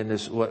selected in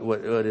this,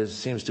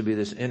 seems to be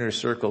this inner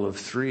circle of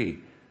 3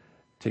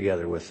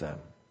 together with them.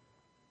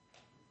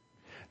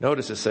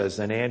 Notice it says,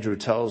 then Andrew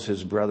tells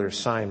his brother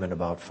Simon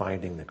about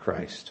finding the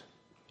Christ.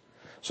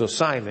 So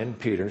Simon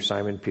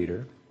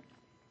Peter,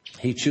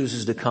 he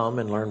chooses to come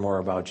and learn more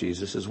about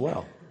Jesus as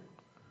well.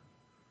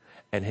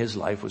 And his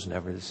life was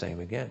never the same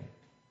again.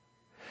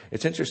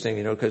 It's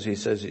interesting, because he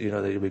says, that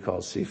he'll be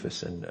called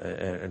Cephas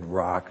and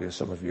Rock.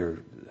 Some of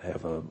you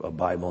have a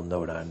Bible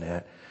note on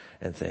that.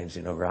 and things,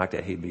 rock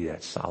that he'd be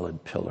that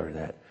solid pillar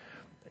that,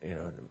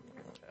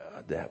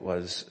 that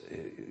was,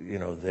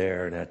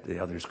 there that the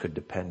others could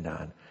depend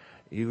on.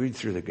 You read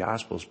through the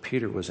Gospels,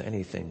 Peter was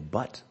anything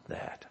but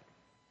that.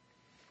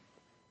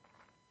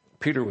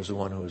 Peter was the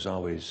one who was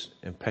always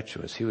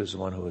impetuous. He was the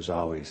one who was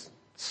always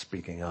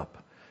speaking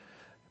up.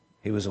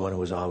 He was the one who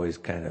was always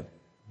kind of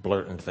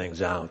blurting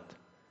things out.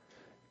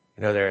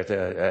 They're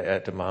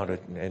at the mount,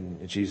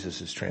 and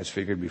Jesus is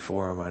transfigured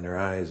before them on their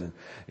eyes, and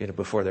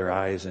before their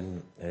eyes,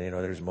 and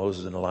there's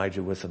Moses and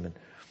Elijah with them, and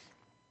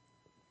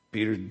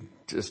Peter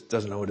just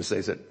doesn't know what to say.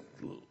 He said,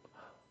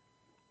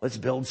 let's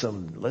build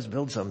some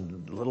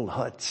little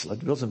huts.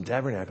 Let's build some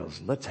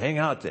tabernacles. Let's hang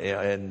out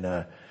there.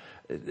 And,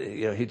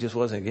 he just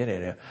wasn't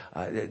getting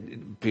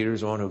it. Peter's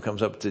the one who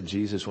comes up to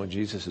Jesus when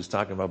Jesus is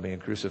talking about being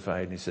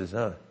crucified, and he says,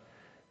 no.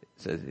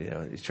 He says,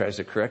 he tries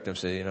to correct him,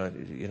 say,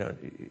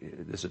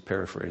 this is a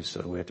paraphrase,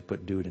 so we have to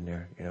put dude in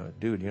there.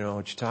 Dude, you know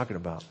what you're talking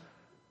about.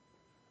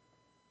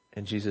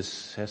 And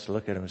Jesus has to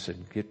look at him and said,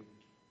 get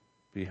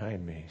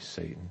behind me,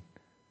 Satan.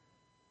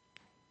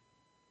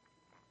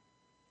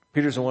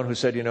 Peter's the one who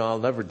said, I'll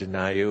never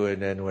deny you.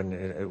 And then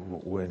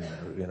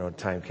when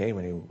time came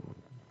and he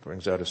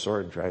brings out a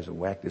sword and tries to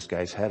whack this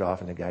guy's head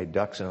off, and the guy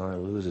ducks and only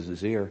loses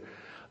his ear,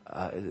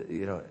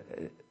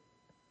 and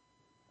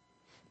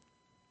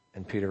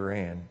Peter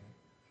ran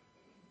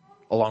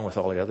along with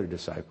all the other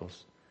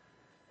disciples.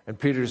 And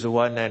Peter's the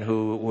one then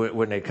who,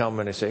 when they come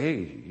and they say,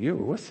 hey, you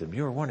were with him,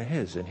 you were one of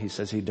his. And he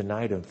says he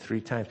denied him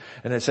 3 times.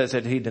 And it says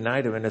that he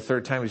denied him, and the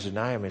 3rd time he's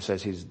denying him, it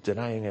says he's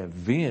denying him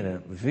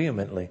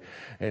vehemently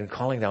and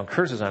calling down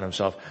curses on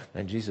himself.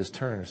 And Jesus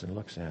turns and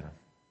looks at him.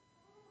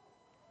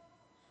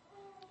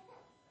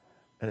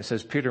 And it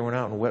says Peter went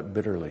out and wept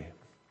bitterly.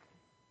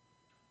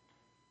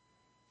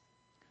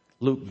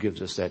 Luke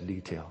gives us that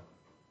detail.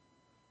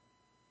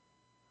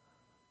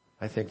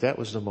 I think that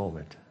was the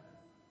moment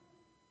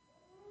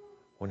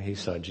when he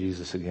saw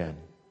Jesus again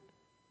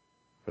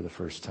for the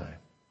first time.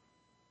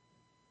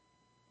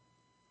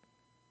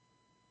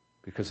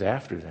 Because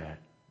after that,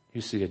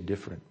 you see a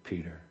different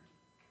Peter.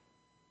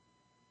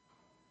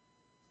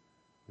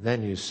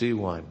 Then you see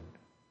one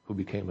who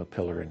became a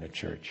pillar in the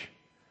church.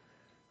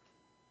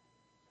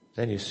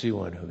 Then you see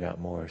one who got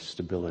more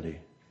stability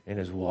in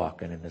his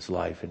walk and in his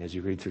life. And as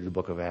you read through the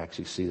book of Acts,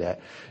 you see that,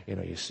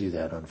 you see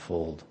that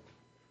unfold.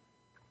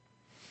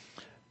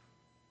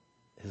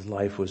 His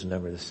life was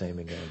never the same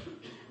again.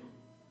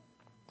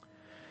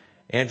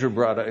 Andrew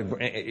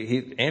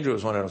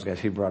was one of those guys.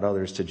 He brought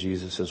others to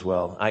Jesus as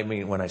well. I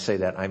mean, when I say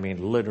that, I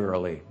mean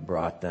literally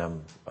brought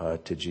them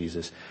to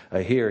Jesus.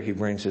 Here he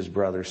brings his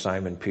brother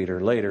Simon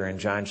Peter. Later in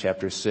John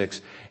chapter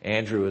 6,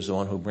 Andrew is the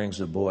one who brings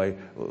the boy,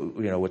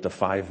 with the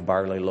 5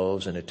 barley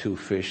loaves and the 2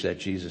 fish that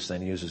Jesus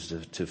then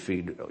uses to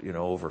feed,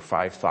 over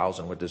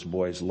 5,000 with this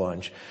boy's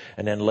lunch.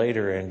 And then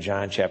later in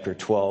John chapter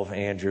 12,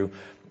 Andrew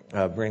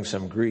brings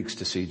some Greeks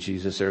to see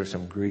Jesus. There are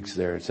some Greeks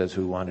there, it says,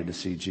 who wanted to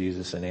see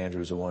Jesus, and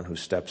Andrew's the one who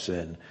steps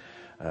in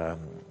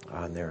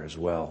on there as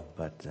well.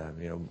 But,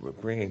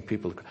 bringing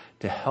people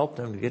to help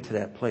them to get to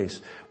that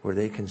place where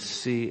they can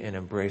see and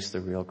embrace the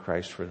real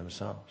Christ for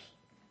themselves.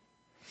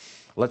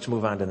 Let's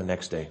move on to the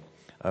next day.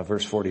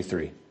 Verse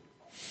 43.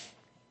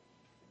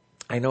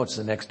 I know it's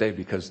the next day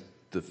because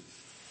the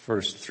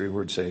first 3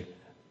 words say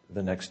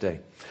the next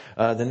day.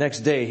 The next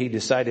day he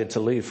decided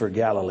to leave for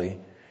Galilee.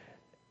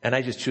 And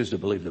I just choose to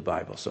believe the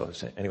Bible. So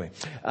anyway,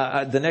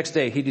 the next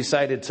day he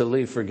decided to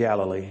leave for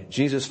Galilee.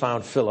 Jesus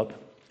found Philip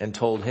and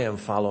told him,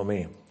 follow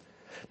me.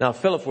 Now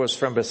Philip was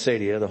from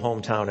Bethsaida, the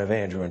hometown of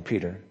Andrew and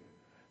Peter.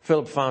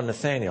 Philip found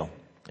Nathanael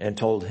and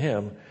told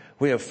him,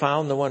 we have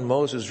found the one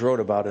Moses wrote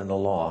about in the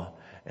law,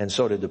 and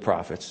so did the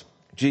prophets,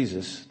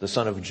 Jesus, the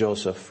son of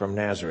Joseph from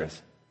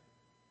Nazareth.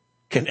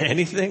 Can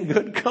anything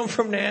good come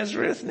from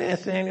Nazareth?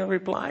 Nathanael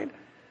replied.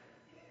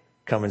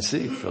 Come and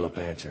see, Philip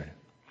answered.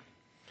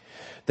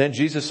 Then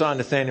Jesus saw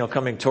Nathanael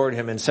coming toward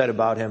him and said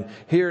about him,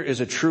 here is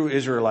a true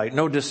Israelite.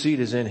 No deceit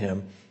is in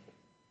him.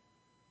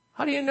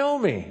 How do you know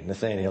me?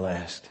 Nathanael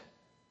asked.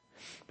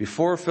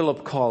 Before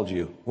Philip called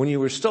you, when you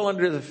were still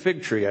under the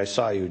fig tree, I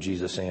saw you,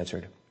 Jesus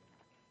answered.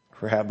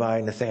 Rabbi,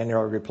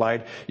 Nathanael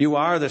replied, you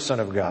are the Son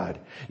of God.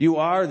 You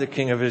are the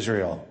King of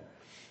Israel.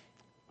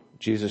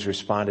 Jesus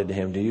responded to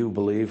him, do you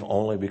believe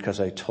only because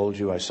I told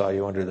you I saw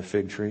you under the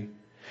fig tree?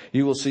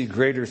 You will see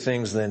greater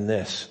things than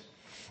this.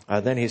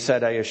 Then he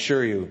said, I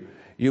assure you,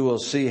 you will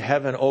see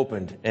heaven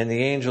opened and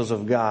the angels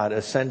of God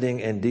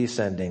ascending and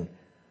descending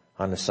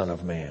on the Son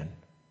of Man.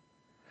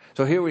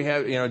 So here we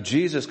have,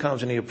 Jesus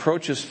comes and he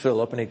approaches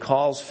Philip and he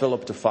calls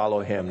Philip to follow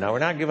him. Now we're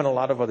not given a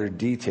lot of other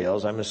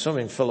details. I'm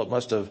assuming Philip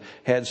must have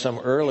had some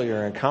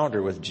earlier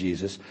encounter with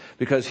Jesus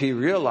because he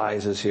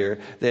realizes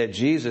here that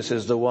Jesus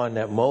is the one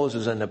that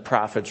Moses and the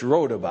prophets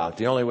wrote about.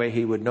 The only way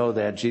he would know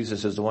that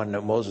Jesus is the one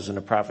that Moses and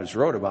the prophets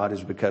wrote about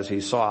is because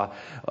he saw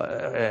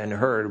and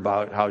heard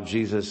about how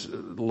Jesus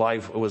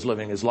was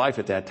living his life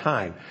at that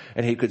time.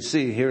 And he could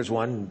see, here's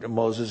one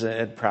Moses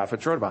and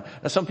prophets wrote about.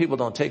 Now some people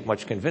don't take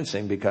much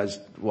convincing because,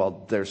 well,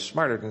 well, they're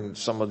smarter than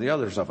some of the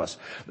others of us.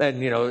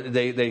 And,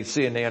 they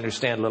see and they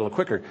understand a little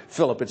quicker.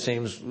 Philip, it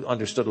seems,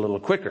 understood a little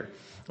quicker.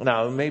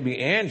 Now, maybe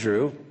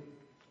Andrew,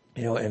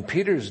 and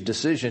Peter's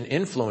decision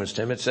influenced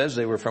him. It says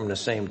they were from the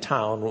same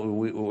town.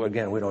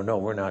 We don't know.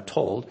 We're not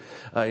told.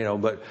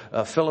 But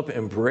Philip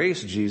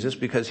embraced Jesus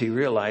because he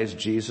realized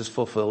Jesus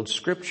fulfilled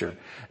Scripture.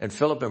 And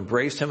Philip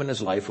embraced him and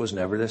his life was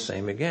never the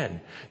same again.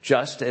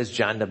 Just as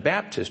John the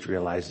Baptist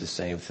realized the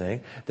same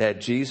thing,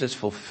 that Jesus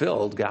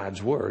fulfilled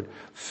God's Word,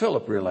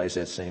 Philip realized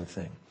that same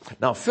thing.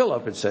 Now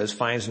Philip, it says,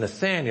 finds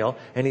Nathanael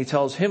and he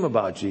tells him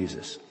about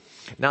Jesus.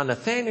 Now,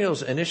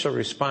 Nathanael's initial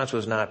response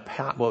was not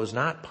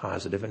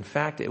positive. In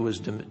fact, it was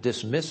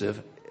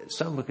dismissive.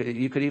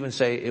 You could even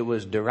say it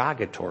was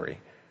derogatory.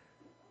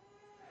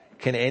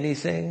 Can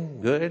anything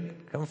good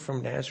come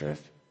from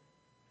Nazareth?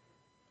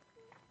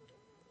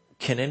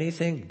 Can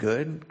anything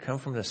good come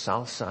from the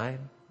south side?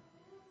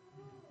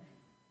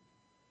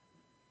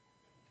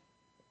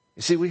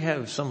 You see, we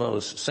have some of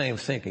those same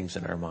thinkings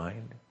in our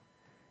mind.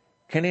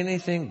 Can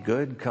anything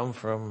good come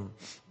from,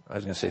 I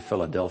was going to say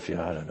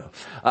Philadelphia, I don't know.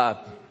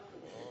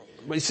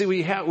 But you see,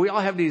 we all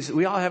have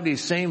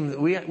these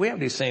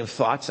same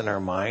thoughts in our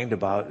mind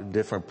about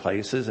different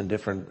places and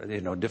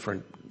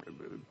different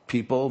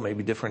people,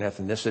 maybe different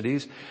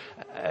ethnicities.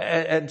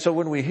 And so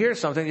when we hear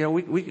something,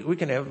 we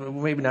can have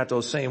maybe not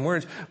those same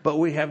words, but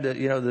we have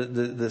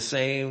the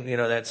same,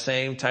 that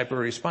same type of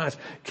response.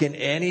 Can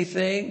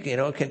anything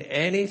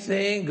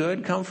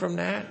good come from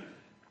that?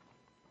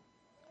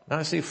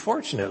 Now see,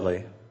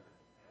 fortunately,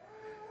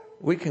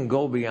 we can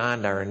go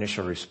beyond our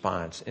initial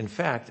response. In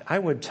fact, I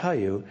would tell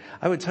you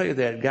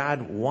that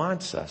God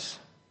wants us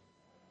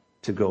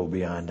to go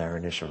beyond our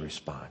initial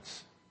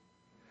response.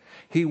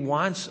 He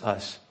wants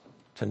us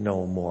to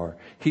know more.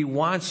 He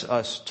wants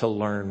us to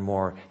learn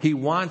more. He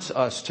wants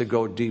us to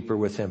go deeper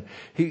with Him.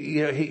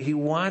 He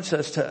wants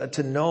us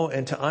to know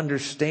and to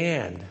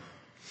understand.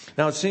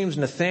 Now it seems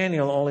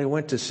Nathanael only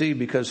went to see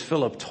because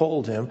Philip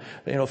told him.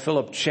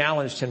 Philip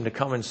challenged him to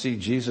come and see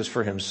Jesus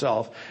for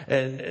himself,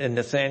 and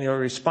Nathanael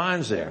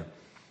responds there.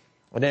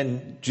 And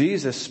then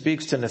Jesus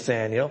speaks to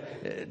Nathanael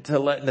to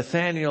let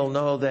Nathanael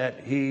know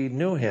that he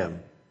knew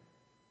him.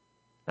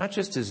 Not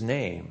just his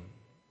name,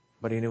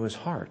 but he knew his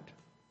heart.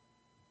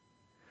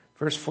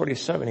 Verse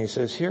 47, he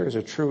says, "Here is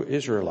a true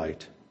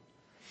Israelite.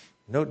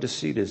 No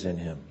deceit is in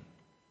him."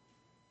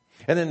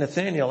 And then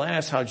Nathanael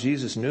asks how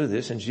Jesus knew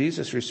this, and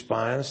Jesus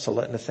responds to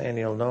let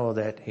Nathanael know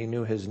that he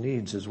knew his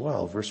needs as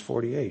well. Verse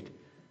 48.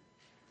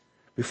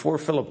 "Before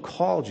Philip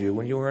called you,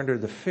 when you were under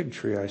the fig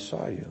tree, I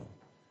saw you."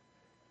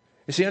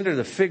 You see, under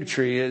the fig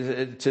tree,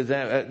 to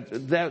them,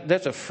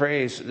 that's a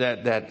phrase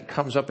that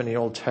comes up in the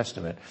Old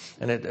Testament,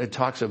 and it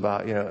talks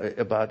about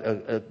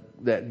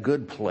that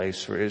good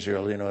place for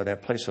Israel,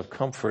 that place of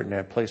comfort and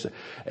that place.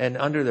 And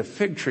under the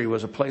fig tree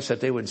was a place that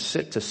they would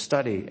sit to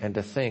study and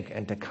to think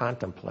and to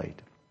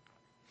contemplate.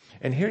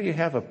 And here you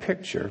have a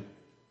picture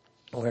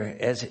where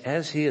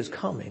as he is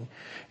coming,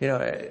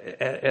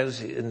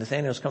 as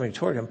Nathanael is coming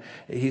toward him,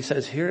 he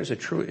says, "Here is a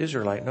true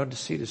Israelite. No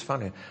deceit is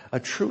found in him." A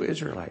true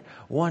Israelite.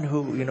 One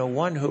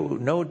who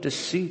no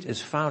deceit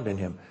is found in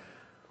him.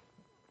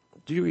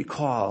 Do you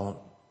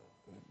recall,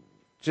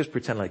 just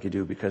pretend like you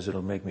do because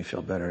it'll make me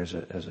feel better as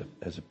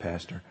a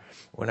pastor.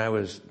 When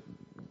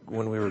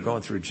we were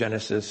going through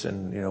Genesis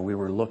and, we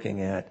were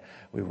looking at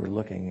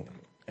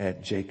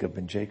Jacob,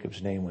 and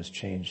Jacob's name was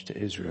changed to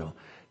Israel.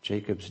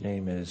 Jacob's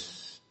name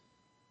is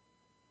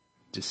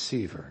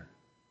Deceiver.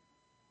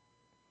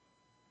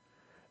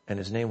 And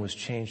his name was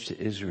changed to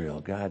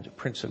Israel, God,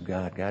 Prince of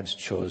God, God's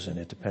chosen.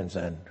 It depends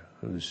on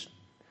whose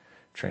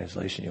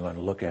translation you want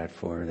to look at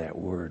for that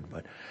word.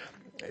 But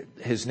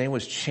his name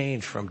was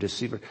changed from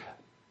Deceiver.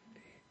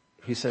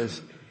 He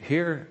says,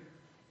 here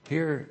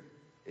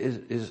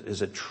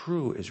is a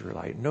true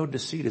Israelite. No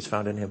deceit is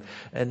found in him.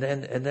 And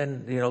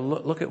then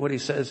look at what he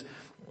says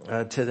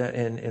to that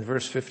in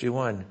verse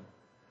 51.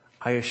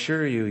 "I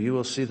assure you, you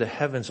will see the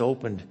heavens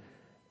opened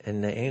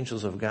and the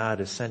angels of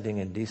God ascending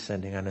and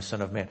descending on the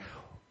Son of Man."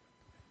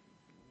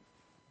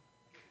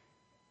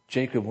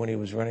 Jacob, when he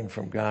was running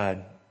from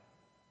God,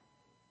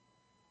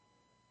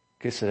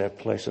 gets to that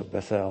place of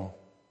Bethel.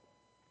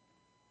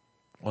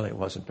 Only it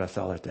wasn't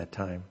Bethel at that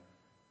time.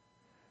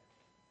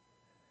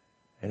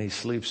 And he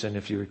sleeps, and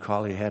if you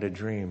recall, he had a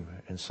dream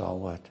and saw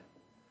what?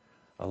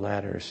 A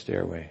ladder, a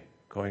stairway,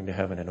 going to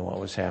heaven, and what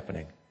was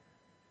happening?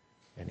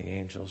 And the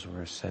angels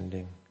were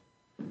ascending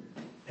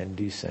and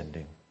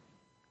descending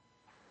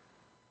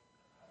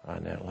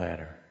on that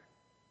ladder.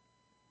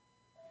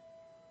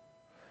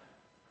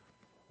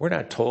 We're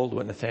not told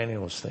what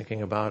Nathanael was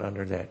thinking about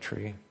under that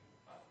tree.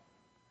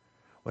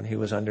 When he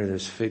was under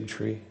this fig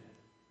tree,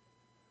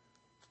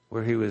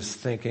 where he was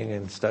thinking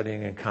and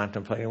studying and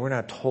contemplating. We're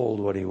not told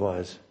what he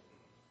was.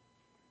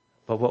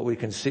 But what we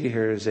can see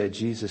here is that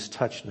Jesus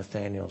touched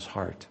Nathanael's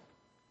heart.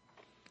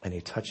 And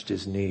he touched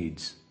his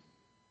needs.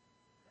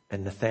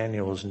 And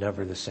Nathanael was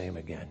never the same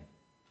again.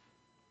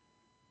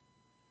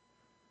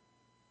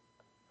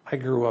 I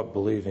grew up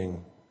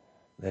believing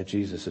that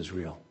Jesus is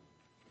real.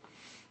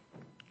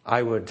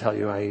 I would tell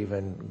you I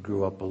even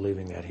grew up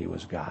believing that he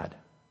was God.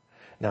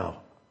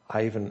 Now,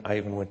 I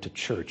even went to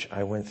church.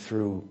 I went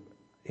through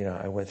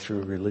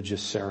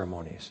religious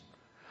ceremonies.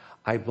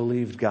 I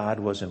believed God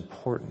was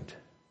important.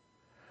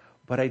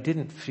 But I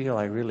didn't feel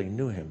I really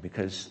knew him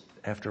because,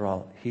 after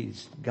all,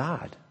 he's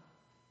God.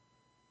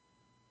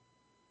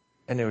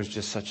 And there was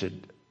just such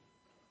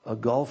a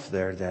gulf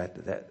there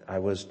that I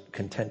was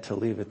content to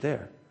leave it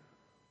there.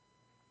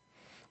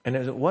 And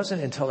it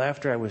wasn't until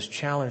after I was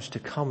challenged to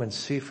come and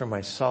see for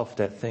myself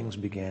that things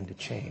began to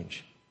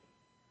change.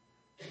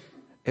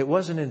 It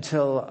wasn't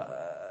until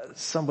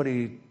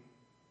somebody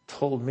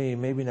told me,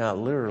 maybe not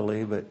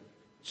literally, but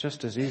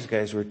just as these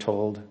guys were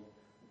told,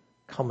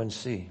 come and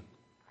see.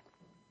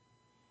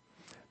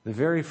 The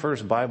very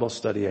first Bible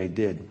study I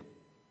did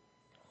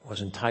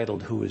was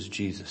entitled, Who is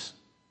Jesus?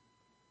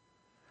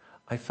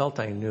 I felt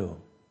I knew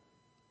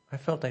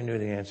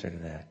the answer to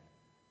that.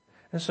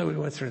 And so we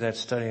went through that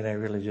study and I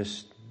really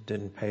just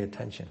didn't pay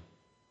attention.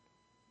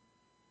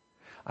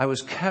 I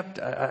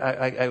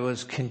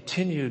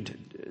continued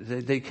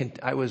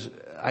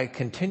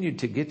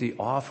to get the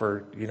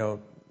offer,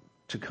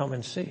 to come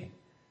and see,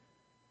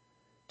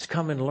 to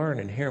come and learn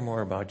and hear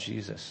more about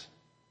Jesus.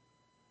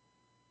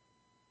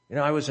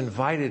 I was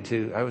invited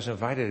to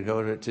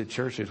go to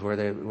churches where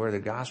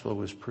the gospel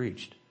was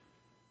preached.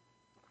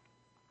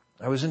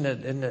 I was in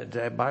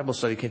that Bible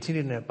study,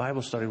 continued in that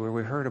Bible study where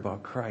we heard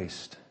about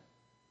Christ.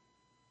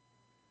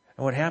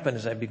 And what happened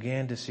is I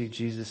began to see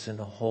Jesus in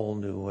a whole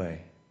new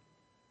way.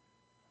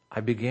 I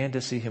began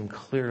to see him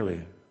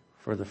clearly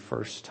for the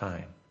first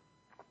time.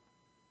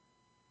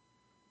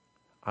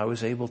 I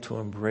was able to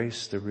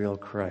embrace the real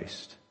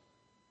Christ.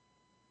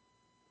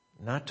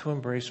 Not to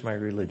embrace my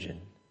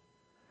religion.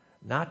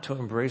 Not to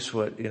embrace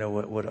what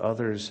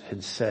others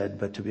had said,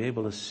 but to be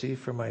able to see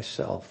for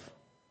myself.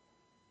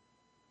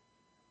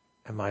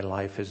 And my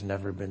life has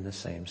never been the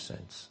same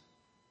since.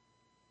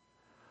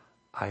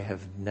 I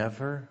have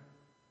never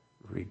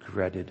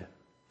regretted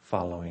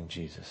following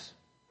Jesus.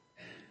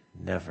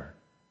 Never.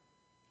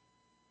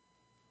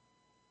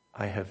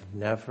 I have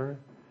never,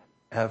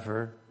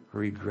 ever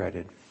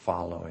regretted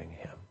following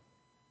him.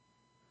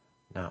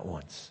 Not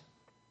once.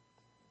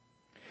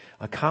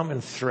 A common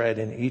thread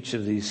in each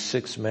of these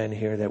 6 men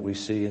here that we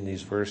see in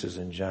these verses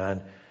in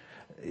John,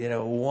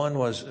 one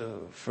was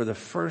for the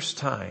first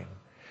time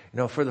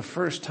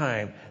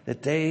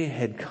that they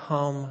had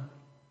come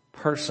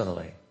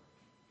personally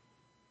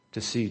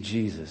to see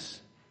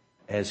Jesus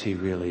as he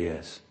really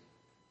is.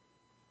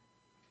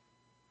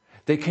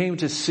 They came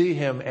to see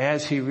him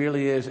as he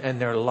really is,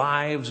 and their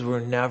lives were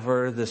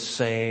never the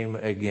same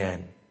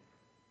again.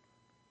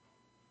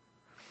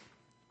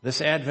 This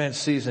Advent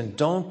season,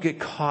 don't get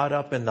caught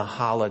up in the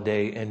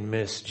holiday and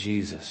miss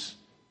Jesus.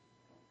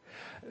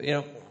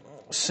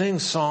 Sing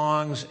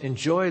songs,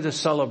 enjoy the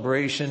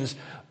celebrations,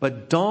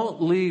 but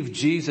don't leave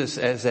Jesus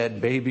as that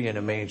baby in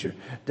a manger.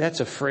 That's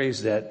a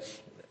phrase that,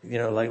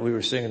 like we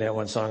were singing that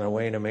one song,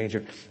 Away in a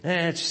Manger.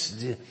 That's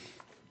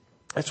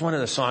one of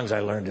the songs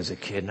I learned as a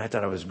kid, and I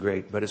thought it was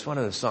great, but it's one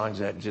of the songs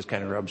that just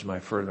kind of rubs my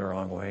fur the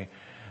wrong way,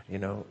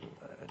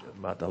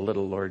 about the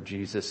little Lord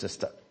Jesus and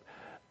stuff.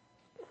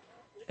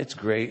 It's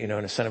great, in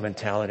a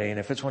sentimentality, and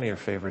if it's one of your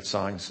favorite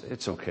songs,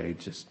 it's okay,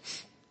 just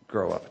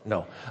grow up.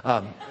 No.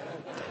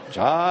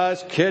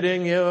 Just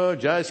kidding you.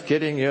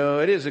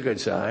 It is a good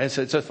song. It's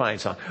a fine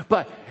song.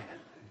 But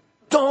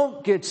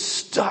don't get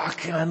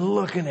stuck on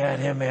looking at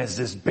him as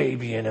this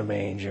baby in a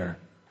manger.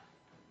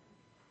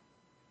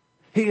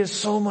 He is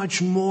so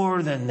much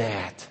more than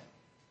that.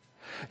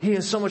 He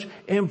is so much.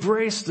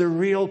 Embrace the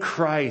real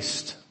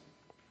Christ.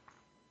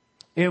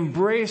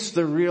 Embrace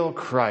the real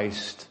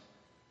Christ,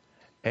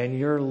 and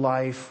your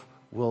life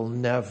will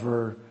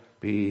never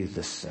be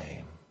the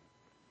same.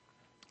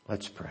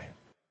 Let's pray.